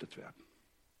sie errettet werden?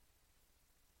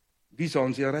 Wie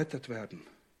sollen sie errettet werden?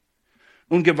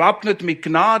 Nun gewappnet mit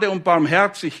Gnade und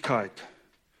Barmherzigkeit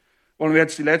wollen wir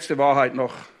jetzt die letzte Wahrheit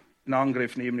noch in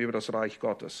Angriff nehmen über das Reich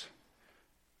Gottes.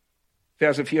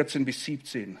 Verse 14 bis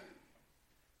 17.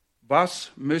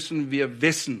 Was müssen wir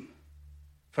wissen,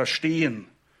 verstehen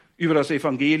über das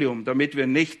Evangelium, damit wir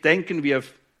nicht denken, wir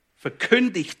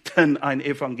verkündigten ein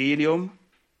Evangelium,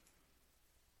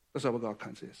 das aber gar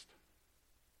keins ist.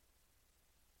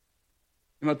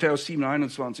 In Matthäus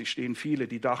 7,21 stehen viele,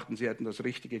 die dachten, sie hätten das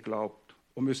Richtige geglaubt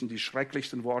und müssen die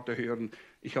schrecklichsten Worte hören,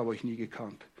 ich habe euch nie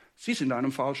gekannt. Sie sind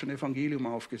einem falschen Evangelium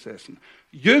aufgesessen.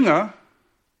 Jünger,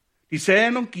 die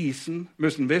säen und gießen,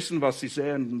 müssen wissen, was sie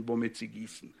säen und womit sie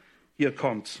gießen. Hier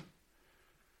kommt's.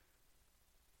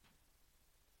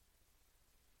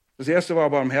 Das erste war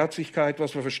Barmherzigkeit,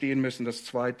 was wir verstehen müssen. Das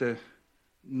zweite,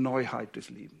 Neuheit des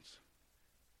Lebens.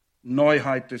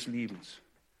 Neuheit des Lebens.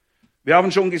 Wir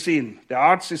haben schon gesehen, der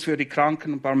Arzt ist für die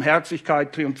Kranken,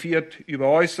 Barmherzigkeit triumphiert über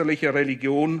äußerliche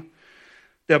Religion.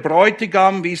 Der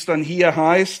Bräutigam, wie es dann hier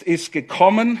heißt, ist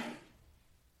gekommen,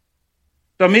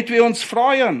 damit wir uns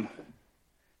freuen,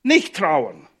 nicht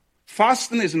trauern.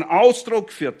 Fasten ist ein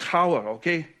Ausdruck für Trauer,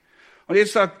 okay? Und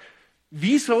jetzt sagt,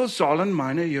 wieso sollen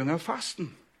meine Jünger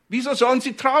fasten? Wieso sollen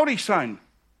sie traurig sein?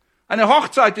 Eine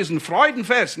Hochzeit ist ein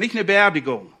Freudenfest, nicht eine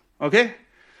Beerdigung, okay?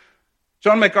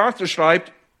 John MacArthur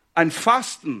schreibt, ein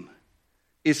Fasten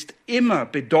ist immer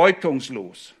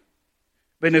bedeutungslos,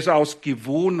 wenn es aus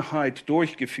Gewohnheit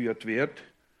durchgeführt wird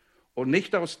und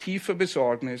nicht aus tiefer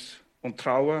Besorgnis und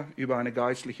Trauer über eine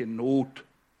geistliche Not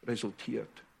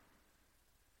resultiert.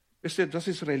 Wisst ihr, das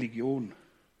ist Religion.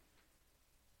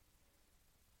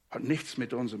 Hat nichts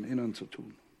mit unserem Innern zu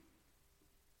tun.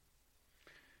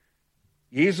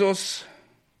 Jesus,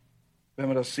 wenn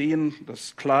wir das sehen,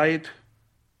 das Kleid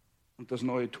und das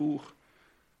neue Tuch,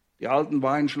 die alten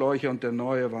Weinschläuche und der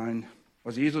neue Wein.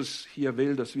 Was Jesus hier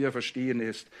will, dass wir verstehen,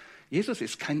 ist, Jesus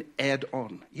ist kein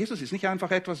Add-on. Jesus ist nicht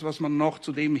einfach etwas, was man noch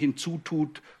zu dem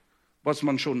hinzutut, was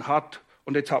man schon hat,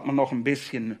 und jetzt hat man noch ein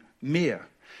bisschen mehr.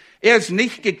 Er ist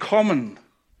nicht gekommen,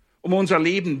 um unser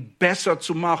Leben besser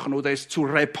zu machen oder es zu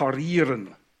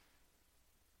reparieren.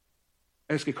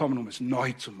 Er ist gekommen, um es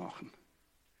neu zu machen.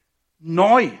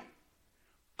 Neu.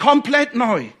 Komplett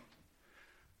neu.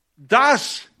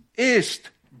 Das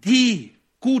ist die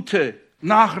gute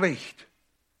Nachricht.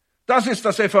 Das ist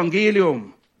das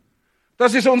Evangelium.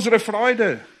 Das ist unsere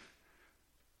Freude.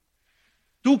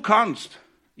 Du kannst,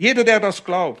 jeder, der das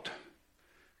glaubt.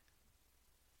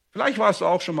 Vielleicht warst du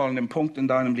auch schon mal an dem Punkt in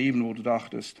deinem Leben, wo du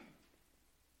dachtest,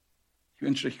 ich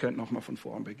wünschte, ich könnte noch mal von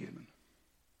vorn beginnen.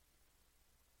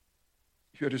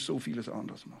 Ich würde so vieles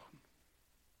anders machen.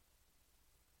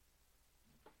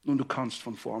 Nun, du kannst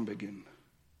von vorn beginnen.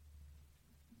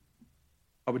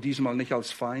 Aber diesmal nicht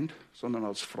als Feind, sondern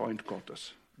als Freund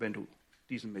Gottes, wenn du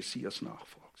diesem Messias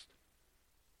nachfolgst.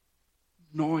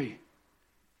 Neu.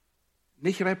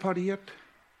 Nicht repariert,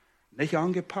 nicht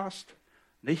angepasst,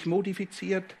 nicht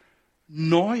modifiziert,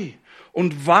 neu.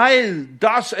 Und weil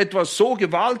das etwas so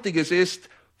Gewaltiges ist,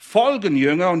 folgen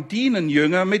Jünger und dienen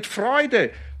Jünger mit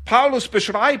Freude. Paulus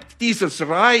beschreibt dieses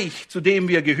Reich, zu dem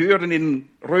wir gehören, in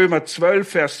Römer 12,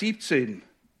 Vers 17.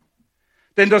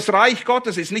 Denn das Reich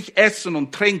Gottes ist nicht Essen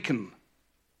und Trinken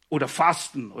oder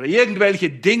Fasten oder irgendwelche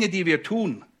Dinge, die wir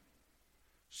tun,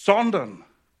 sondern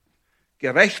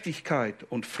Gerechtigkeit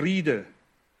und Friede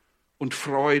und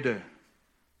Freude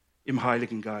im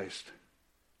Heiligen Geist.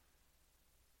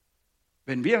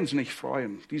 Wenn wir uns nicht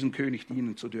freuen, diesem König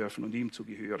dienen zu dürfen und ihm zu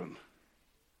gehören,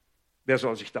 wer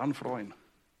soll sich dann freuen?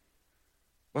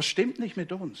 Was stimmt nicht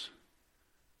mit uns?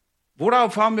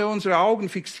 Worauf haben wir unsere Augen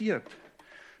fixiert?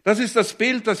 Das ist das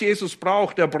Bild, das Jesus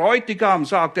braucht. Der Bräutigam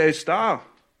sagt, er ist da.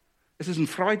 Es ist ein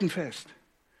Freudenfest.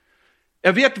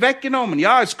 Er wird weggenommen.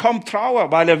 Ja, es kommt Trauer,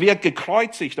 weil er wird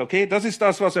gekreuzigt. Okay, das ist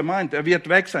das, was er meint. Er wird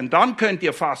weg sein. Dann könnt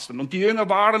ihr fasten. Und die Jünger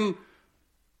waren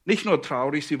nicht nur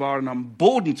traurig, sie waren am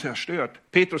Boden zerstört.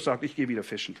 Petrus sagt, ich gehe wieder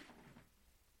fischen.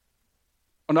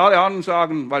 Und alle anderen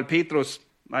sagen, weil Petrus,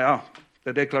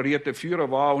 der deklarierte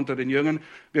Führer war unter den Jüngern,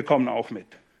 wir kommen auch mit.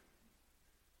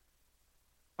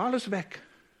 Alles weg.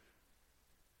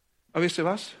 Aber wisst ihr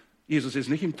was? Jesus ist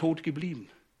nicht im Tod geblieben.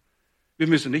 Wir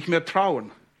müssen nicht mehr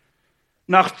trauern.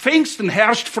 Nach Pfingsten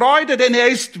herrscht Freude, denn er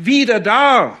ist wieder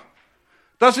da.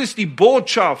 Das ist die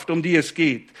Botschaft, um die es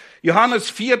geht. Johannes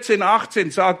 14,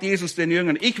 18 sagt Jesus den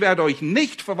Jüngern, ich werde euch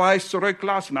nicht verwaist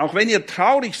zurücklassen, auch wenn ihr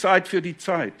traurig seid für die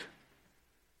Zeit.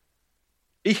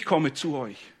 Ich komme zu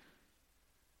euch.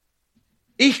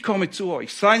 Ich komme zu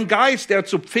euch. Sein Geist, der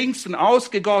zu Pfingsten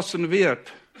ausgegossen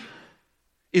wird,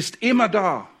 ist immer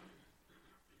da.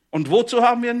 Und wozu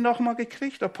haben wir ihn nochmal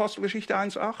gekriegt? Apostelgeschichte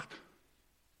 1,8.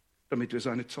 Damit wir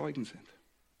seine Zeugen sind.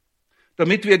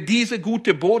 Damit wir diese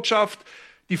gute Botschaft,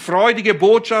 die freudige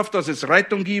Botschaft, dass es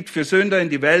Rettung gibt für Sünder in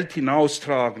die Welt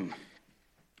hinaustragen.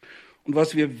 Und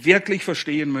was wir wirklich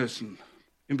verstehen müssen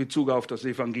in Bezug auf das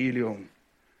Evangelium.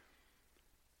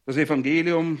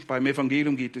 Beim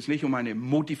Evangelium geht es nicht um eine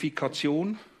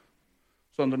Modifikation,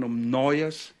 sondern um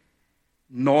neues,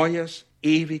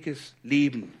 ewiges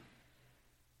Leben.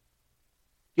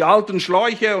 Die alten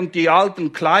Schläuche und die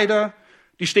alten Kleider,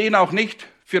 die stehen auch nicht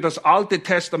für das Alte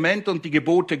Testament und die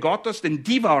Gebote Gottes, denn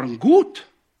die waren gut.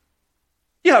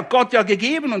 Die hat Gott ja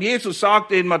gegeben und Jesus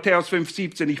sagte in Matthäus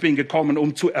 5,17, ich bin gekommen,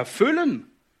 um zu erfüllen.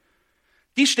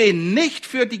 Die stehen nicht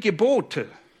für die Gebote.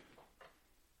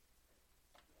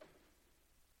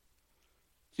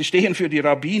 Sie stehen für die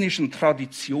rabbinischen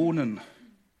Traditionen,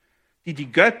 die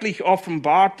die göttlich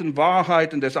offenbarten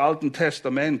Wahrheiten des Alten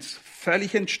Testaments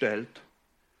völlig entstellt,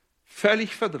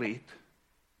 völlig verdreht,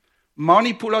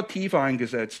 manipulativ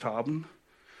eingesetzt haben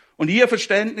und ihr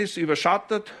Verständnis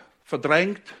überschattet,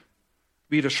 verdrängt,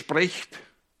 widerspricht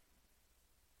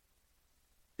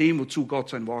dem, wozu Gott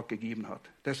sein Wort gegeben hat.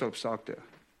 Deshalb sagt er,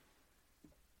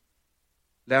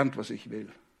 lernt, was ich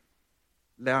will.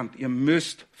 Lernt, ihr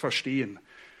müsst verstehen.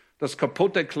 Das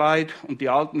kaputte Kleid und die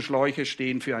alten Schläuche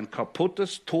stehen für ein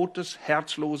kaputtes, totes,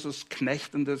 herzloses,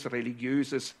 knechtendes,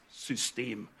 religiöses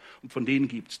System. Und von denen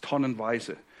gibt es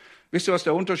tonnenweise. Wisst ihr, was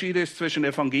der Unterschied ist zwischen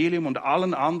Evangelium und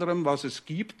allen anderen, was es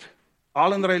gibt?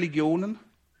 Allen Religionen?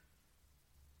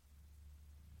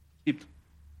 Es gibt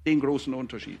den großen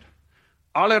Unterschied.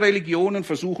 Alle Religionen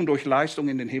versuchen durch Leistung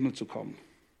in den Himmel zu kommen.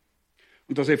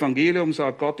 Und das Evangelium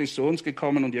sagt, Gott ist zu uns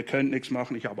gekommen und ihr könnt nichts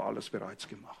machen, ich habe alles bereits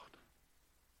gemacht.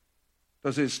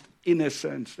 Das ist in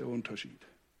Essenz der Unterschied.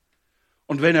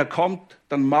 Und wenn er kommt,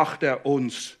 dann macht er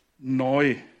uns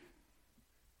neu.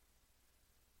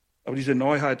 Aber diese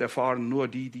Neuheit erfahren nur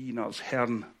die, die ihn als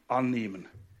Herrn annehmen.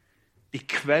 Die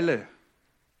Quelle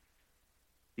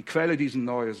dieses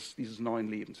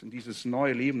neuen Lebens. Und dieses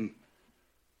neue Leben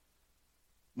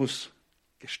muss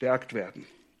gestärkt werden.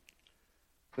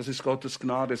 Das ist Gottes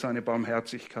Gnade, seine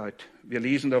Barmherzigkeit. Wir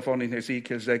lesen davon in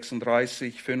Hesekiel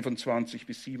 36, 25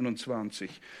 bis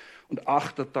 27. Und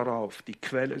achtet darauf, die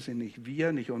Quelle sind nicht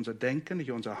wir, nicht unser Denken,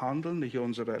 nicht unser Handeln, nicht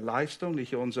unsere Leistung,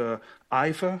 nicht unser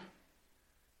Eifer.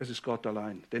 Es ist Gott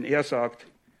allein. Denn er sagt,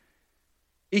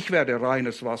 ich werde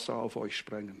reines Wasser auf euch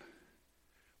sprengen.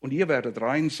 Und ihr werdet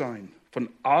rein sein. Von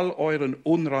all euren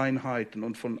Unreinheiten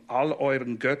und von all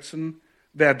euren Götzen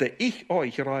werde ich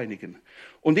euch reinigen.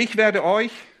 Und ich werde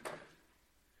euch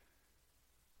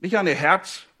nicht eine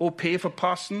Herz-OP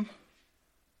verpassen,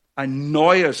 ein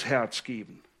neues Herz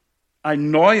geben. Ein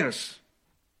neues.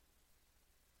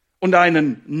 Und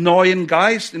einen neuen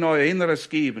Geist in euer Inneres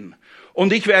geben.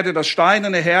 Und ich werde das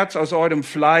steinerne Herz aus eurem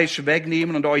Fleisch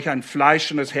wegnehmen und euch ein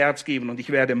fleischendes Herz geben. Und ich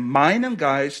werde meinen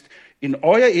Geist in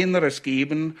euer Inneres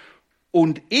geben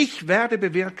und ich werde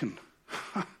bewirken.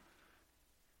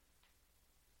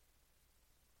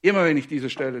 Immer wenn ich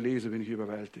diese Stelle lese, bin ich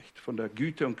überwältigt von der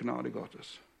Güte und Gnade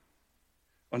Gottes.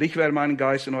 Und ich werde meinen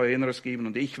Geist in euer Inneres geben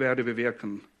und ich werde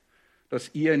bewirken,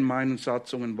 dass ihr in meinen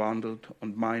Satzungen wandelt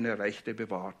und meine Rechte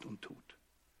bewahrt und tut.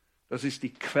 Das ist die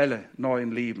Quelle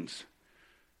neuen Lebens.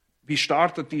 Wie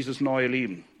startet dieses neue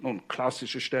Leben? Nun,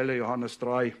 klassische Stelle, Johannes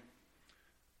 3.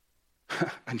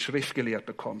 Ein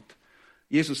Schriftgelehrter kommt.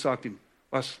 Jesus sagt ihm,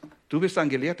 was, du bist ein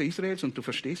Gelehrter Israels und du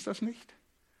verstehst das nicht?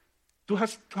 Du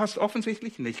hast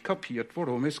offensichtlich nicht kapiert,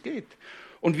 worum es geht.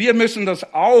 Und wir müssen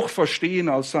das auch verstehen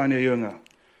als seine Jünger.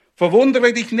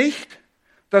 Verwundere dich nicht,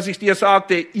 dass ich dir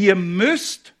sagte, ihr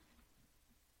müsst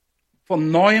von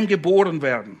Neuem geboren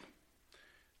werden.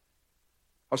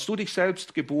 Hast du dich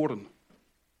selbst geboren?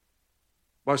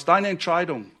 War es deine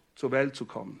Entscheidung, zur Welt zu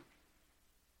kommen?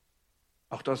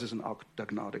 Auch das ist ein Akt der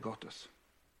Gnade Gottes.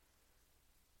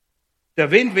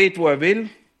 Der Wind weht, wo er will,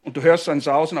 und du hörst sein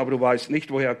Sausen, aber du weißt nicht,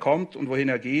 woher er kommt und wohin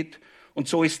er geht. Und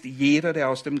so ist jeder, der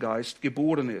aus dem Geist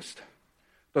geboren ist.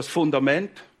 Das Fundament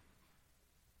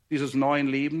dieses neuen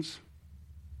Lebens,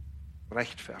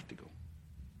 Rechtfertigung.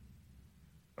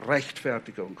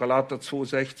 Rechtfertigung. Galater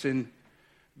 2,16.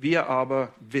 Wir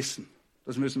aber wissen,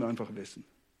 das müssen wir einfach wissen,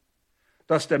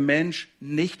 dass der Mensch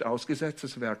nicht aus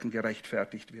Gesetzeswerken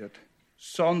gerechtfertigt wird,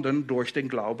 sondern durch den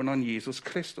Glauben an Jesus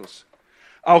Christus.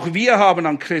 Auch wir haben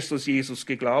an Christus Jesus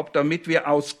geglaubt, damit wir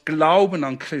aus Glauben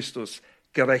an Christus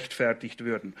gerechtfertigt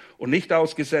würden und nicht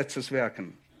aus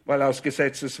Gesetzeswerken, weil aus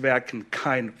Gesetzeswerken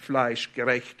kein Fleisch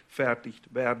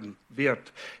gerechtfertigt werden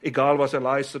wird, egal was er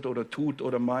leistet oder tut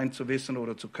oder meint zu wissen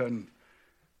oder zu können.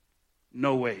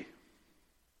 No way.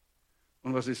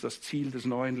 Und was ist das Ziel des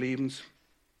neuen Lebens?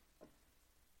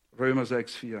 Römer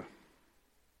 6,4.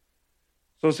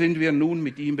 So sind wir nun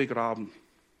mit ihm begraben.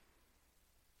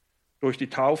 Durch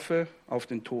die Taufe auf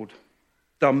den Tod.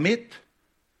 Damit,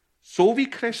 so wie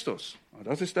Christus,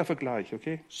 das ist der Vergleich,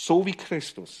 okay? So wie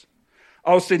Christus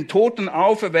aus den Toten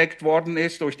auferweckt worden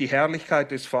ist durch die Herrlichkeit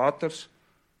des Vaters,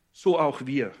 so auch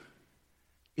wir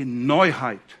in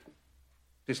Neuheit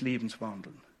des Lebens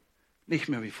wandeln. Nicht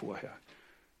mehr wie vorher.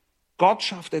 Gott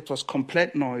schafft etwas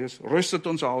komplett Neues, rüstet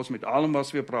uns aus mit allem,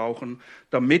 was wir brauchen,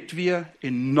 damit wir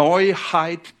in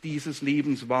Neuheit dieses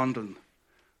Lebens wandeln.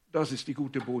 Das ist die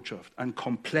gute Botschaft. Ein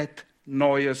komplett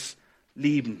neues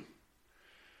Leben.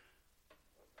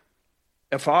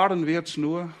 Erfahren wird es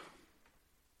nur,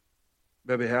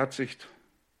 wer beherzigt,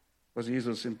 was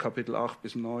Jesus im Kapitel 8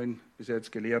 bis 9 bis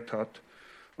jetzt gelehrt hat.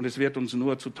 Und es wird uns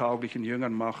nur zu tauglichen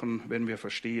Jüngern machen, wenn wir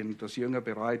verstehen, dass Jünger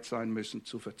bereit sein müssen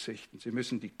zu verzichten. Sie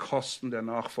müssen die Kosten der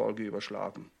Nachfolge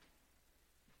überschlagen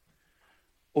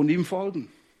und ihm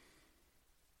folgen.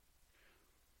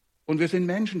 Und wir sind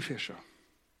Menschenfischer.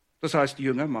 Das heißt,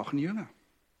 Jünger machen Jünger.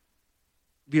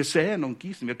 Wir säen und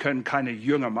gießen. Wir können keine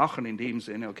Jünger machen in dem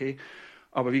Sinne, okay?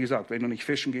 Aber wie gesagt, wenn du nicht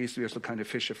fischen gehst, wirst du keine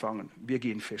Fische fangen. Wir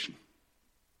gehen fischen.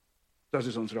 Das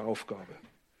ist unsere Aufgabe.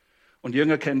 Und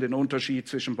Jünger kennen den Unterschied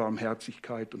zwischen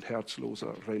Barmherzigkeit und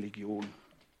herzloser Religion.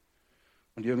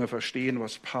 Und Jünger verstehen,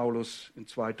 was Paulus in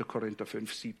 2. Korinther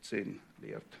 5,17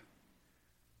 lehrt.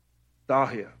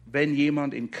 Daher, wenn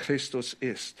jemand in Christus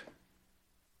ist,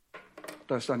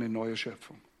 das ist eine neue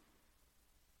Schöpfung.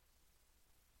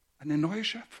 Eine neue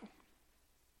Schöpfung.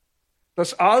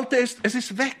 Das Alte ist, es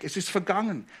ist weg, es ist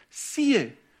vergangen.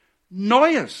 Siehe,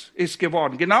 Neues ist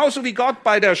geworden. Genauso wie Gott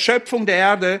bei der Schöpfung der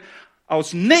Erde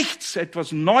aus nichts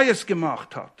etwas Neues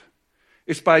gemacht hat,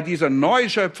 ist bei dieser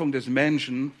Neuschöpfung des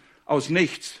Menschen aus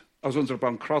nichts, aus unserer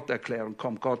Bankrotterklärung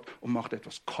kommt Gott und macht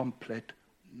etwas komplett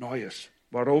Neues.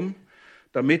 Warum?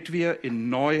 Damit wir in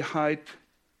Neuheit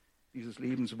dieses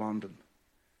Lebens wandeln.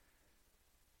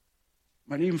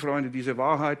 Meine lieben Freunde, diese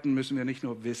Wahrheiten müssen wir nicht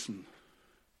nur wissen,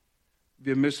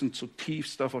 wir müssen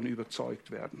zutiefst davon überzeugt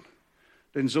werden.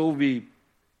 Denn so wie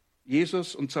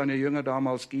Jesus und seine Jünger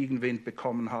damals Gegenwind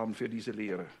bekommen haben für diese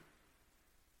Lehre,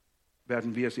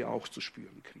 werden wir sie auch zu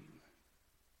spüren kriegen.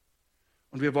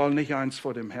 Und wir wollen nicht einst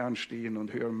vor dem Herrn stehen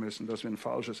und hören müssen, dass wir ein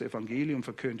falsches Evangelium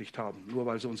verkündigt haben, nur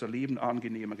weil es unser Leben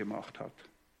angenehmer gemacht hat.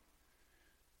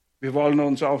 Wir wollen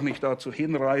uns auch nicht dazu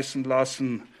hinreißen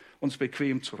lassen, uns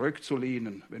bequem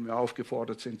zurückzulehnen, wenn wir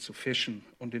aufgefordert sind zu fischen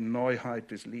und in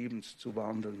Neuheit des Lebens zu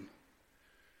wandeln.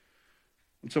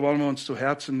 Und so wollen wir uns zu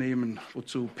Herzen nehmen,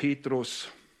 wozu Petrus,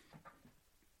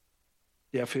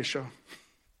 der Fischer,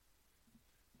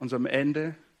 uns am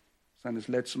Ende seines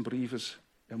letzten Briefes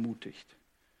ermutigt.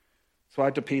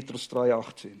 2. Petrus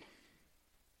 3,18.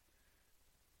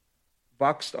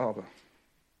 Wachst aber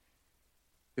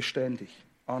beständig,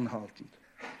 anhaltend,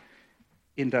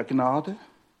 in der Gnade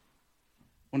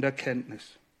und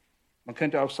Erkenntnis. Man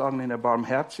könnte auch sagen, in der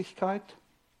Barmherzigkeit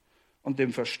und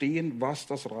dem Verstehen, was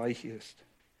das Reich ist.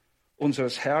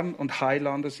 Unseres Herrn und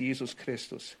Heilandes Jesus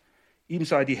Christus. Ihm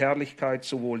sei die Herrlichkeit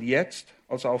sowohl jetzt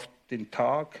als auch auf den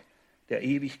Tag der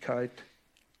Ewigkeit.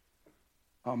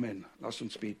 Amen. Lass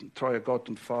uns beten. Treuer Gott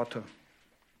und Vater,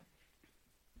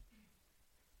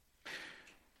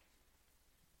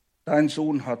 dein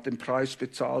Sohn hat den Preis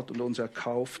bezahlt und uns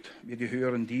erkauft. Wir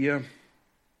gehören dir.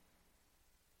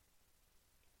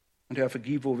 Und Herr,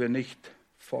 vergib, wo wir nicht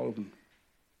folgen,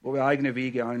 wo wir eigene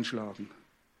Wege einschlagen.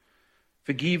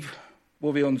 Vergib,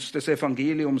 wo wir uns des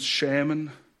Evangeliums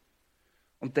schämen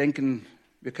und denken,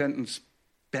 wir könnten es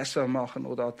besser machen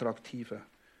oder attraktiver.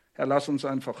 Herr, lass uns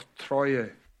einfach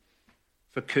treue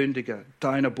Verkündiger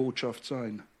deiner Botschaft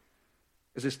sein.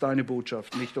 Es ist deine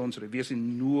Botschaft, nicht unsere. Wir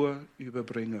sind nur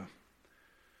Überbringer.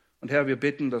 Und Herr, wir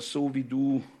bitten, dass so wie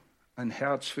du ein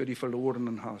Herz für die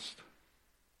Verlorenen hast,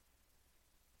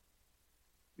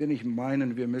 wir nicht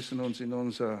meinen, wir müssen uns in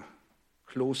unser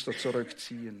Kloster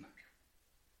zurückziehen,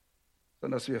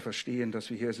 sondern dass wir verstehen,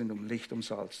 dass wir hier sind, um Licht, um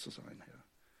Salz zu sein, Herr.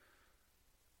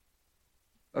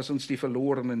 Lass uns die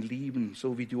Verlorenen lieben,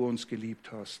 so wie du uns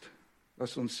geliebt hast.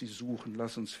 Lass uns sie suchen,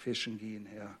 lass uns fischen gehen,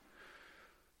 Herr.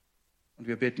 Und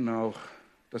wir bitten auch,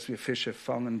 dass wir Fische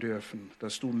fangen dürfen,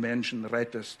 dass du Menschen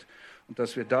rettest und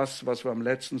dass wir das, was wir am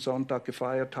letzten Sonntag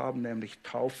gefeiert haben, nämlich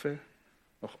Taufe,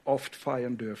 noch oft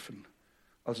feiern dürfen,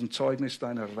 als ein Zeugnis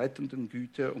deiner rettenden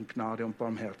Güte und Gnade und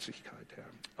Barmherzigkeit,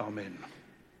 Herr. Amen.